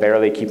 years old,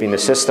 barely keeping the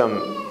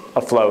system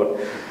afloat,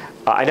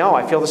 I know,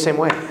 I feel the same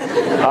way.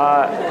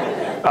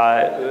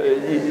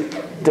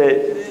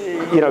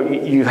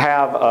 You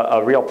have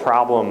a real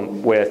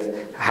problem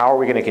with how are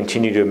we going to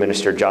continue to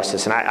administer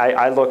justice. And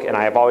I look, and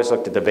I have always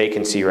looked at the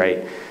vacancy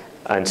rate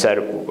and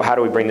said, how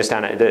do we bring this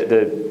down?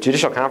 The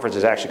Judicial Conference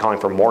is actually calling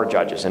for more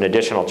judges and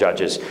additional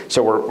judges.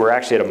 So we're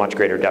actually at a much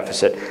greater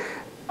deficit.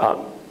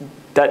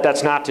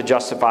 That's not to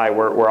justify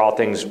where all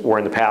things were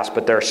in the past,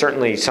 but there's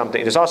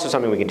also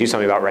something we can do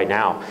something about right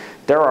now.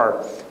 There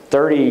are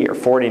 30 or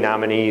 40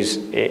 nominees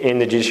in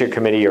the Judiciary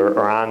Committee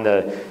or on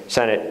the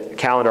Senate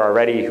calendar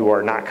already who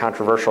are not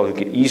controversial, who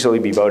could easily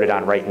be voted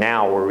on right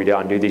now where we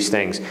undo these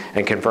things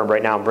and confirm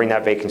right now and bring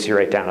that vacancy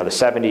rate down to the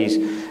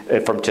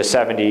 70s, to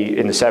 70,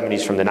 in the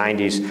 70s from the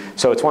 90s.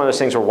 So it's one of those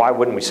things where why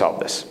wouldn't we solve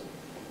this?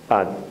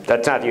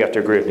 That's not that you have to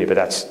agree with me, but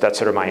that's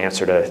sort of my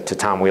answer to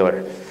Tom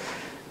Wheeler,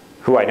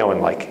 who I know and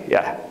like,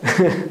 yeah.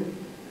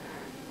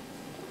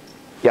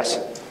 Yes?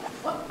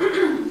 Well,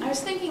 I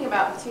was thinking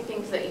about the two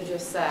things that you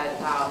just said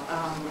about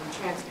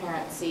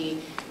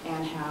transparency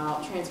and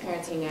how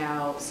transparency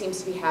now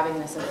seems to be having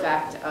this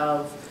effect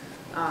of,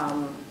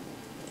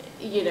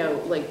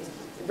 like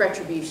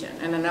retribution.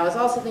 And then I was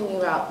also thinking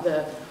about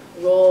the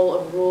role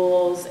of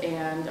rules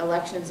and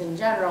elections in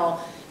general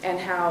and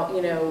how,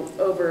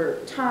 over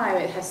time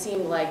it has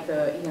seemed like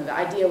the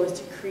idea was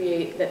to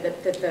create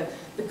that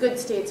the good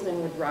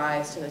statesman would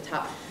rise to the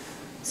top.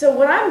 So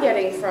what I'm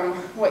getting from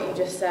what you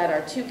just said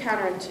are two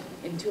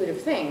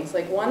counterintuitive things.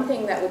 Like one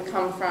thing that would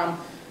come from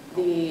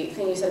the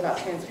thing you said about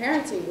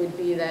transparency would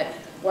be that,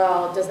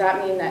 well, does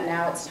that mean that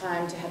now it's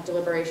time to have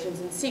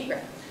deliberations in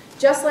secret?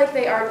 Just like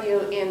they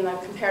argue in the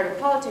comparative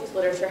politics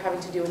literature having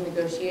to do with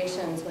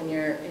negotiations when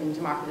you're in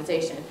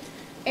democratization.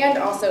 And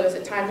also, is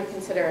it time to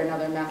consider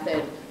another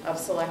method of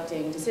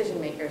selecting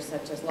decision makers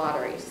such as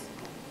lotteries?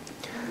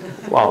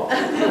 Well,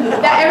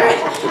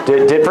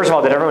 first of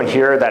all, did everyone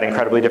hear that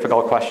incredibly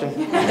difficult question?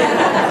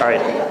 All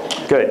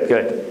right,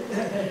 good.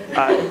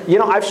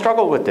 I've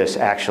struggled with this,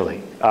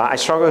 actually. I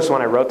struggled with this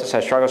when I wrote this. I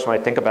struggled with this when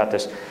I think about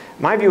this.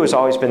 My view has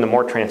always been the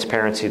more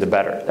transparency, the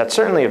better. That's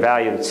certainly a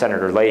value that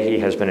Senator Leahy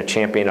has been a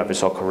champion of his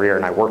whole career,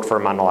 and I worked for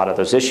him on a lot of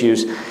those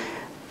issues.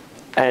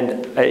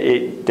 And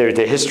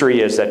the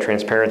history is that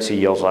transparency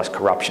yields less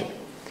corruption.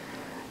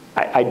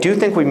 I do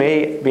think we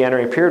may be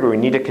entering a period where we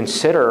need to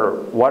consider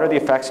what are the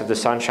effects of the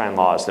sunshine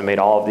laws that made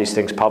all of these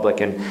things public,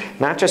 and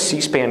not just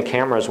C-SPAN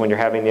cameras when you're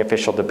having the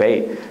official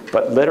debate,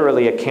 but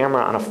literally a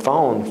camera on a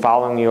phone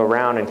following you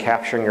around and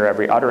capturing your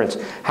every utterance.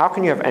 How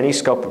can you have any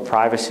scope of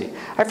privacy?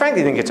 I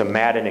frankly think it's a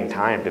maddening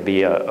time to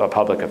be a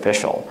public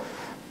official.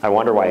 I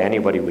wonder why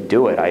anybody would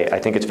do it. I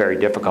think it's very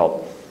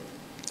difficult.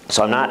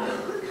 So I'm not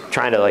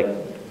trying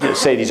to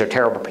say these are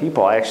terrible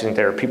people. I actually think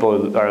there are people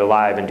who are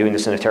alive and doing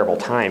this in a terrible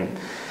time.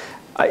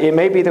 It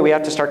may be that we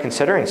have to start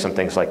considering some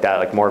things like that,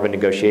 like more of a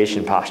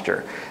negotiation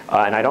posture.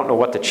 And I don't know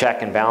what the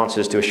check and balance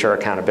is to assure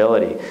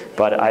accountability,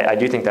 but I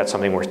do think that's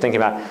something worth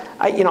thinking about.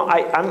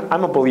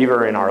 I'm a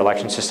believer in our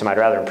election system. I'd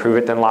rather improve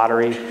it than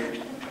lottery.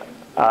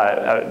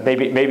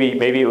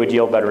 Maybe it would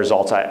yield better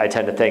results. I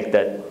tend to think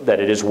that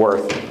it is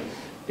worth.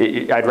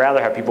 I'd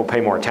rather have people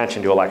pay more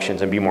attention to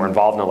elections and be more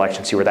involved in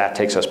elections, see where that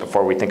takes us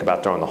before we think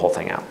about throwing the whole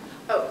thing out.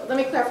 Oh, let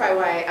me clarify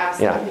why I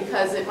asked Yeah. that,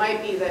 because it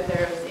might be that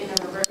there's,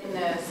 in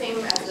the same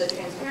as the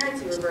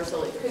transparency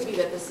reversal, it could be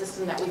that the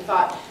system that we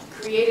thought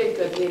created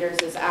good leaders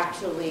is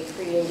actually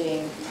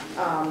creating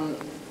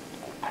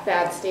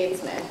bad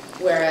statesmen,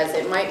 whereas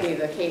it might be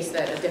the case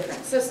that a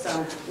different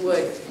system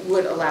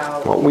would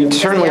allow the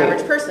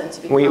average person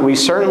to become. We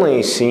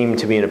certainly seem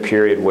to be in a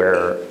period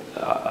where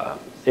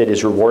it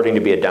is rewarding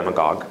to be a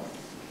demagogue.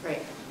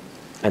 Right.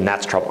 And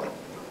that's troubling.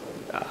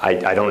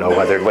 I don't know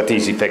what the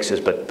easy fix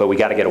is, but we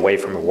got to get away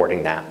from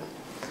rewarding that.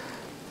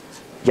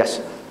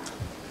 Yes?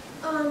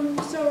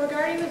 So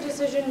regarding the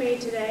decision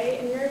made today,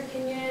 in your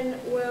opinion,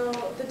 will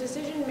the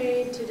decision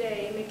made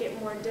today make it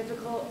more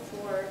difficult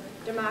for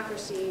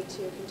democracy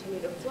to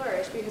continue to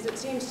flourish? Because it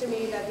seems to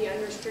me that the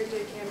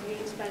unrestricted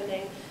campaign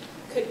spending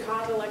could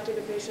cause elected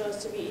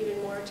officials to be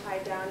even more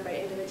tied down by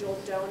individual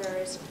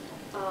donors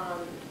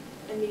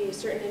and be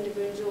certain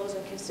individuals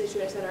and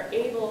constituents that are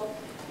able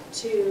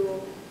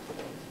to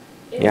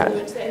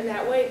influence in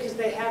that way because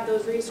they have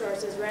those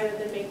resources rather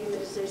than making the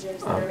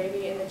decisions that are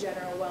maybe in the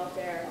general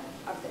welfare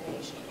of the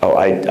nation. Oh,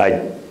 I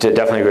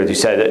definitely agree with you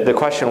said. The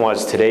question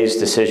was today's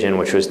decision,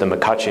 which was the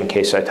McCutcheon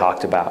case I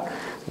talked about.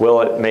 Will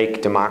it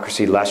make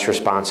democracy less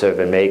responsive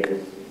and make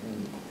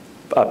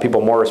people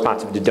more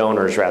responsive to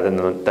donors rather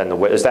than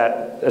the is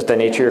that the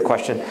nature of your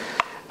question?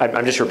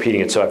 I'm just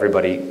repeating it so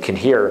everybody can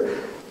hear.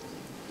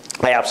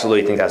 I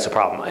absolutely think that's a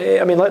problem.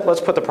 I mean,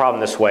 let's put the problem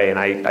this way, and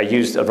I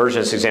used a version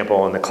of this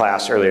example in the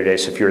class earlier today,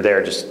 so if you were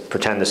there, just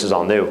pretend this is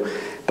all new.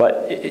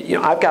 But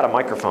I've got a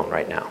microphone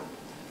right now,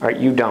 all right?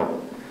 You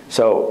don't.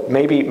 So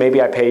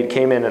maybe I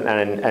came in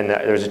and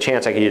there's a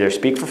chance I could either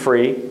speak for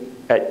free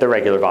at the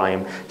regular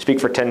volume, speak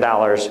for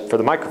 $10 for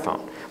the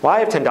microphone. Well, I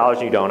have $10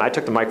 and you don't. I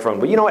took the microphone,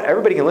 but you know what?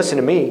 Everybody can listen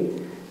to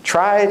me.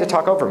 Try to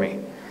talk over me.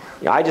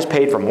 You know, I just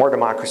paid for more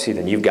democracy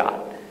than you've got.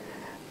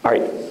 All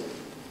right,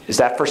 is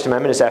that First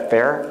Amendment? Is that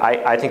fair?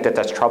 I think that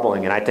that's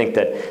troubling, and I think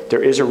that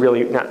there is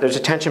there's a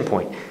tension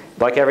point.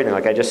 Like everything,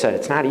 like I just said,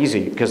 it's not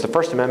easy because the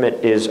First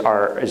Amendment is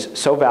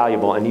so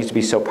valuable and needs to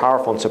be so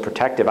powerful and so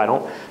protective. I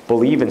don't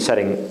believe in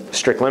setting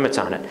strict limits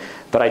on it,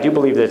 but I do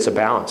believe that it's a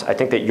balance. I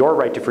think that your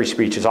right to free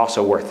speech is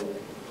also worth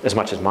as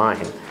much as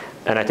mine.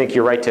 And I think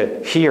your right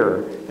to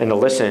hear and to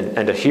listen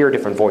and to hear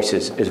different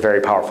voices is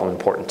very powerful and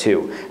important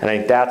too. And I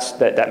think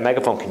that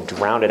megaphone can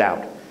drown it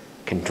out,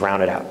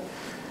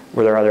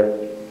 Were there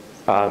other,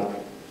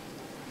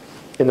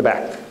 in the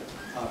back?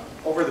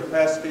 Over the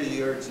past few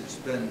years,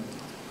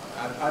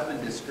 I've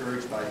been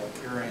discouraged by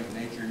hearing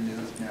major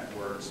news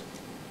networks,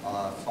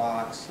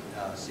 Fox,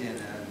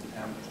 CNN,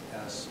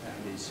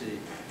 MSNBC,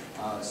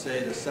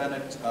 say the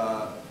Senate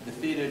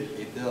defeated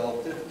a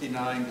bill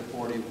 59 to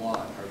 41,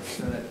 or the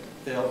Senate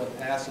failed to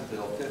pass a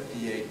bill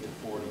 58 to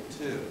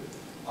 42.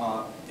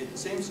 It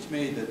seems to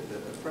me that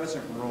the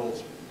present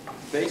rules,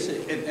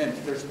 and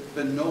there's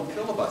been no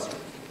filibuster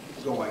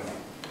going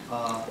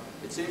on.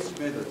 It seems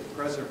to me that the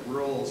present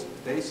rules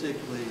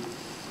basically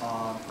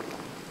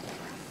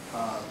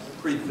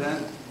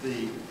prevent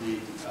the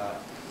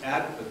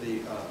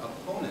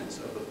opponents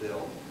of the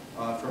bill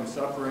from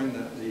suffering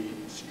the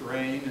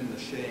strain and the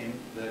shame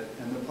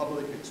and the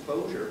public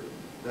exposure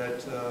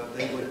that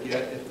they would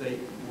get if they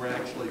were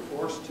actually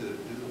forced to do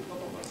the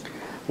filibuster.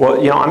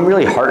 Well, you know, I'm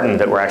really heartened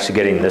that we're actually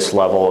getting this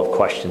level of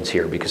questions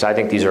here because I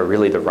think these are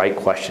really the right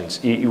questions.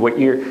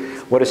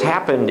 What has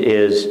happened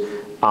is,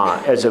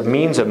 as a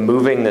means of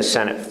moving the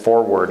Senate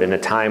forward in a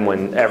time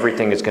when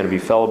everything is going to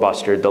be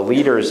filibustered, the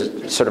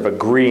leaders sort of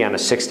agree on a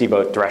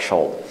 60-vote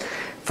threshold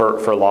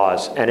for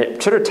laws. And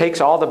it sort of takes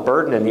all the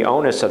burden and the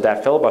onus of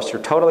that filibuster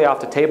totally off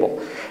the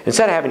table.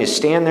 Instead of having to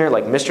stand there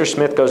like Mr.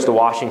 Smith goes to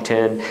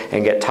Washington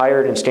and get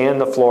tired and stand on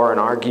the floor and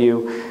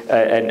argue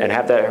and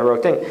have that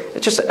heroic thing,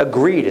 it's just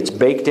agreed, it's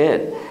baked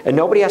in. And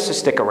nobody has to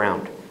stick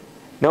around.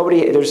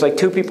 There's like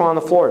two people on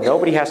the floor.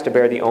 Nobody has to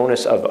bear the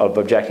onus of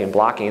objecting and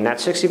blocking. And that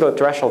 60-vote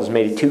threshold has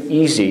made it too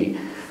easy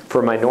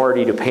for a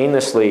minority to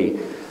painlessly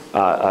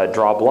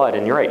draw blood.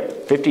 And you're right,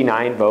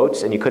 59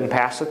 votes and you couldn't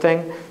pass the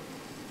thing?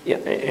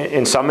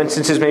 In some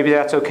instances, maybe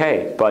that's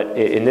okay. But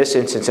in this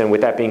instance, and with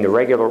that being the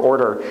regular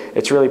order,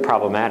 it's really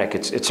problematic.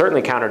 It's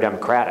certainly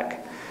counter-democratic.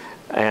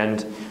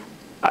 And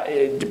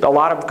a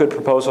lot of good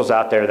proposals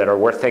out there that are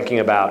worth thinking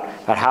about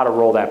how to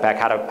roll that back,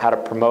 how to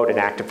promote an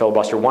active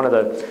filibuster. One of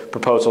the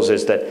proposals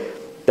is that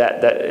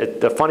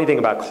the funny thing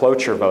about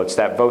cloture votes,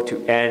 that vote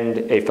to end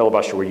a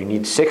filibuster where you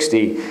need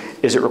 60,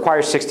 is it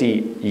requires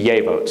 60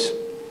 yay votes.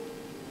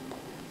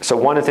 So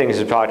one of the things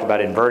we've talked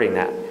about inverting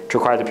that, to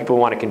require the people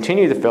who want to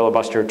continue the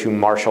filibuster to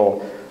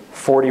marshal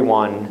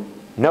 41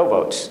 no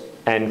votes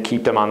and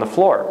keep them on the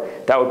floor.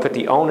 That would put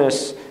the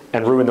onus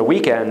and ruin the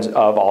weekends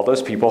of all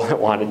those people that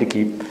wanted to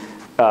keep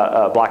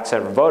block the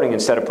Senate from voting,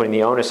 instead of putting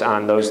the onus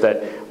on those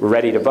that were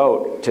ready to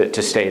vote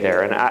to stay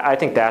there. And I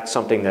think that's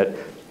something that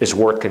is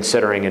worth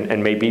considering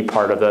and may be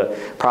part of the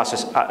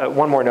process.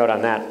 One more note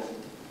on that.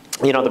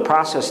 You know, the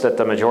process that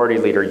the majority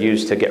leader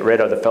used to get rid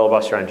of the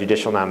filibuster on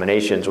judicial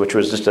nominations, which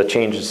was just a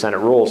change in Senate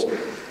rules,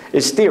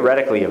 is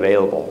theoretically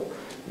available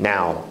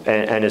now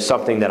and is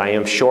something that I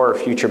am sure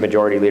future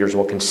majority leaders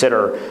will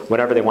consider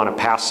whenever they want to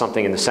pass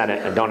something in the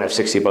Senate and don't have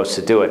 60 votes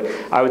to do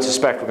it. I would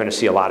suspect we're going to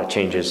see a lot of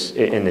changes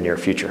in the near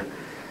future.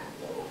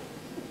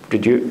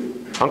 Did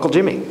you? Uncle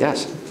Jimmy,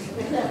 yes.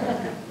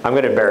 I'm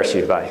going to embarrass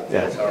you by, yeah.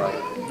 That's all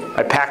right.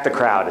 I packed the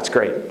crowd, it's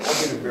great.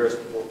 I've been embarrassed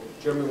before.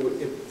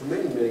 Jeremy, for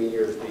many, many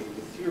years, the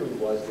theory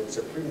was that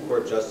Supreme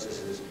Court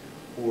justices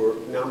who were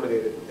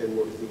nominated and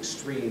were to the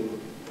extreme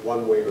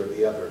one way or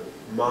the other,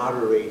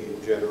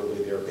 moderated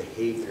generally their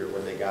behavior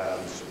when they got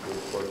on the Supreme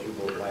Court.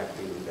 Hugo Black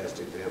being the best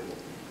example.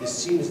 This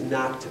seems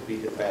not to be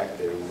the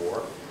fact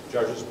anymore.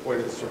 Judges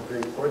appointed to the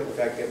Supreme Court, in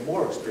fact, get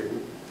more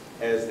extreme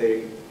as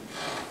their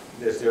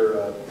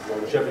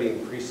longevity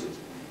increases.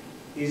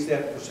 Is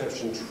that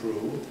perception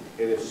true?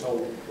 And if so,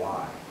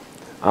 why?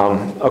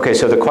 Okay,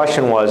 so the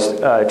question was,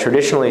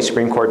 traditionally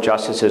Supreme Court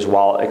justices,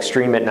 while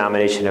extreme at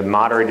nomination, have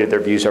moderated their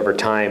views over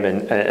time,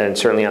 and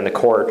certainly on the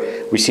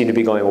court, we seem to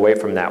be going away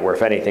from that, where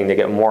if anything, they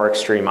get more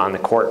extreme on the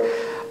court.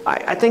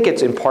 I think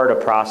it's in part a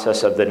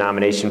process of the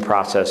nomination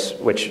process,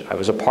 which I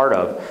was a part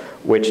of,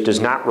 which does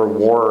not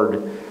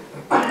reward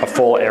a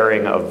full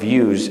airing of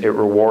views. It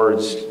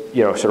rewards,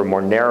 you know, sort of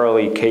more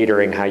narrowly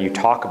catering how you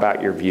talk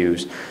about your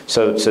views,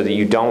 so that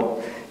you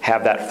don't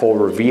have that full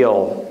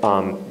reveal.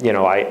 You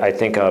know, I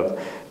think of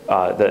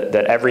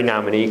that every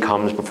nominee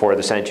comes before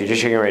the Senate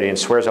Judiciary Committee and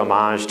swears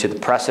homage to the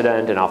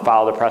precedent, and I'll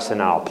follow the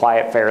precedent, I'll apply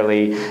it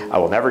fairly, I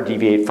will never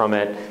deviate from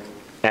it.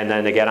 And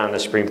then they get on the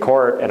Supreme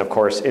Court, and of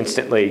course,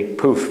 instantly,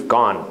 poof,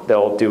 gone.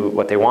 They'll do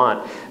what they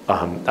want.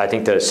 I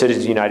think the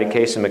Citizens United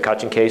case and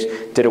McCutcheon case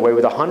did away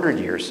with 100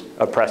 years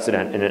of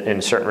precedent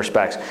in certain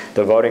respects.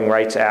 The Voting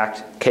Rights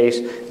Act case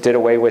did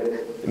away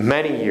with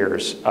many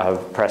years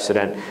of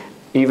precedent,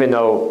 even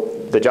though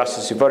the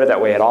justices who voted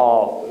that way had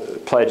all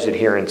pledged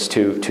adherence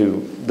to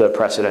the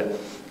precedent.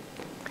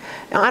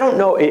 Now, I don't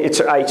know,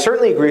 I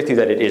certainly agree with you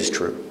that it is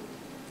true.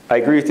 I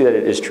agree with you that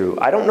it is true.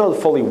 I don't know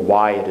fully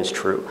why it is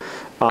true.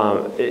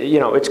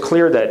 It's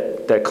clear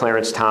that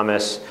Clarence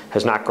Thomas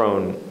has not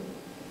grown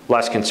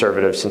less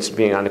conservative since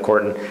being on the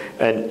court.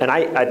 And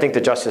I think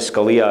that Justice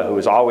Scalia, who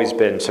has always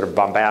been sort of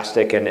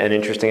bombastic and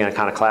interesting and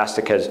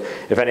iconoclastic, has,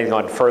 if anything,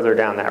 gone further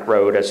down that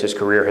road as his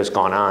career has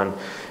gone on.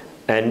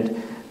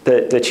 And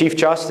the Chief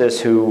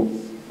Justice, who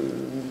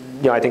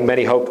I think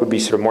many hoped would be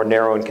sort of more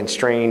narrow and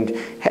constrained,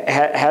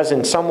 has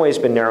in some ways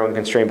been narrow and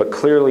constrained, but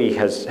clearly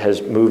has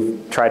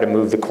tried to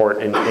move the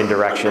court in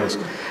directions.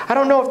 I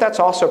don't know if that's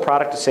also a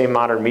product of the same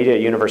modern media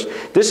universe.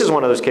 This is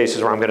one of those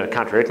cases where I'm going to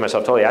contradict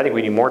myself totally. I think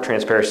we need more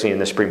transparency in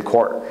the Supreme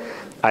Court.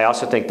 I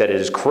also think that it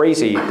is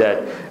crazy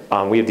that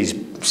we have these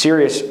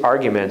serious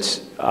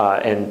arguments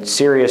and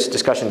serious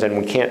discussions, and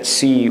we can't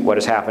see what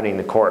is happening in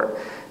the court,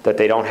 that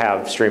they don't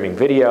have streaming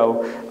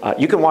video.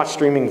 You can watch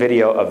streaming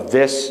video of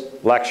this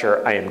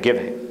lecture I am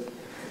giving,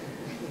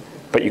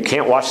 but you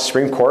can't watch the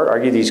Supreme Court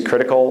argue these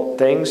critical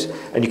things,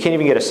 and you can't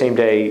even get a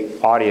same-day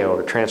audio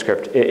or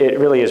transcript. It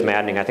really is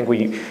maddening. I think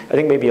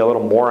maybe a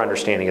little more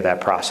understanding of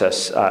that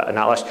process,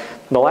 not less.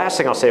 The last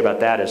thing I'll say about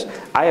that is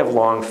I have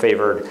long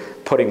favored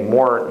putting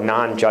more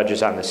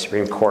non-judges on the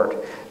Supreme Court.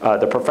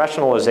 The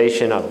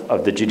professionalization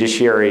of the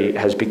judiciary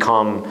has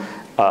become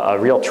a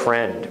real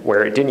trend,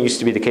 where it didn't used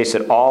to be the case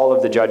that all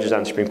of the judges on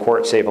the Supreme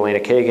Court, save Elena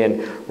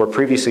Kagan, were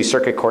previously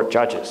circuit court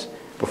judges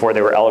before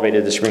they were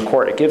elevated to the Supreme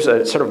Court. It gives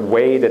a sort of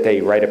way that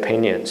they write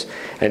opinions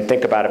and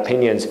think about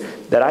opinions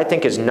that I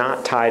think is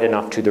not tied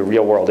enough to the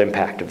real world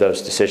impact of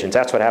those decisions.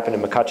 That's what happened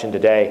in McCutcheon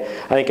today.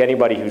 I think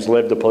anybody who's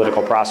lived the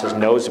political process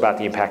knows about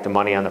the impact of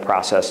money on the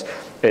process.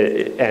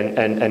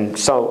 And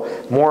so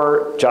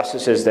more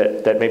justices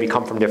that maybe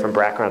come from different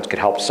backgrounds could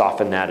help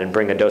soften that and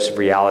bring a dose of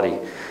reality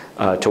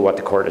to what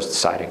the court is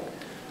deciding.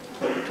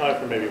 Time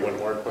for maybe one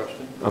more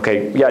question.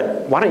 Okay, yeah,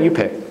 why don't you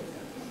pick?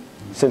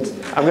 Since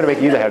I'm going to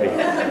make you the heavy.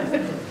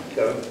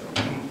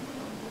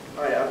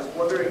 Hi, I was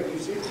wondering, you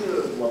seem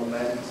to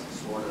lament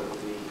sort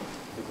of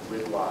the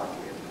gridlock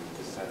in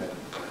the Senate.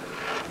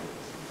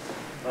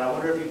 But I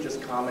wonder if you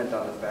just comment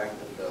on the fact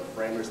that the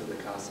framers of the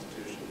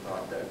Constitution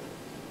thought that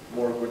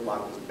more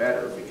gridlock was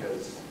better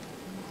because,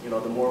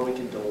 the more we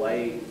can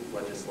delay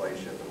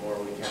legislation, the more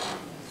we can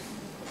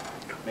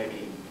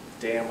maybe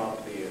dam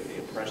up the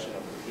oppression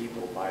of the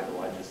people by the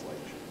legislature.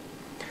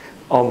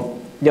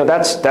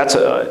 That's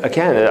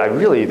again,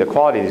 really the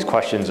quality of these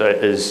questions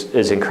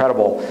is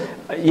incredible.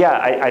 Yeah,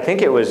 I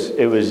think it was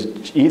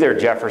either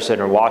Jefferson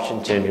or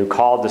Washington who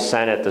called the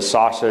Senate the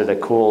saucer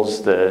that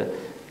cools the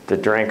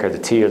drink or the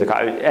tea or the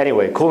coffee.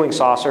 Anyway, cooling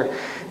saucer.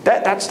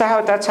 That's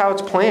how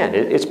it's planned.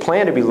 It's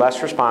planned to be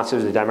less responsive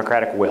to the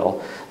Democratic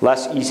will,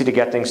 less easy to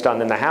get things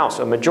done in the House.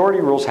 A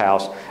majority rules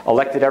House,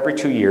 elected every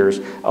 2 years,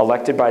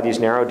 elected by these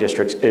narrow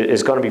districts,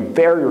 is going to be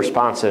very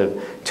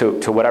responsive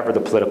to whatever the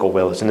political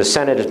will is. And the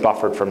Senate is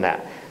buffered from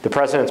that. The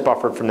president's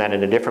buffered from that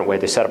in a different way.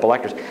 They set up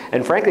electors.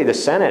 And frankly, the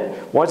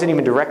Senate wasn't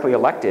even directly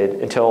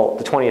elected until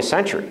the 20th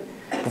century.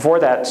 Before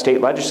that,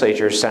 state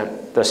legislatures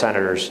sent the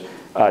senators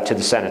to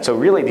the Senate. So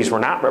really, these were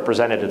not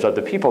representatives of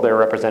the people. They were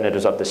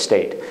representatives of the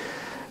state.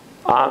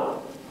 And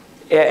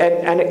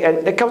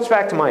it comes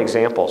back to my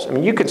examples. I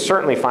mean, you could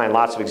certainly find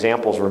lots of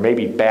examples where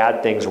maybe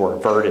bad things were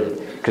averted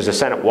because the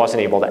Senate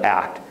wasn't able to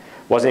act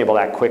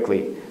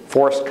quickly,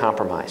 forced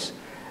compromise.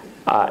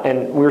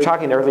 And we were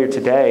talking earlier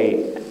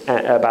today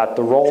about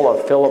the role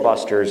of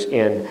filibusters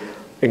in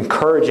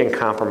encouraging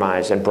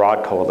compromise and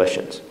broad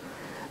coalitions.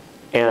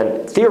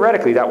 And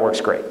theoretically, that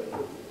works great.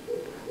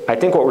 I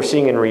think what we're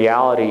seeing in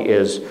reality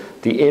is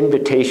the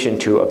invitation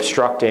to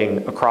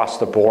obstructing across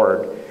the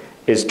board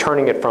is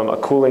turning it from a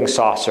cooling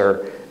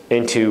saucer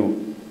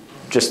into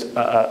just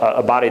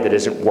a body that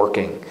isn't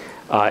working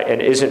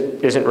and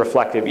isn't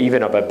reflective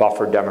even of a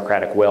buffered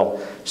democratic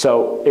will.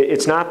 So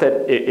it's not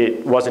that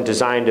it wasn't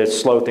designed to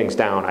slow things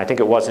down. I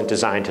think it wasn't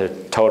designed to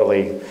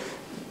totally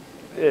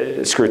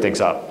screw things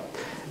up.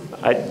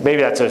 Maybe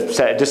that's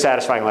a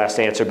dissatisfying last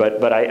answer,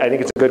 but I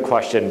think it's a good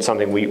question,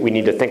 something we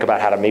need to think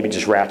about how to maybe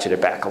just ratchet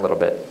it back a little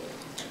bit.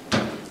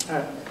 All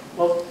right.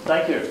 Well,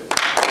 thank you.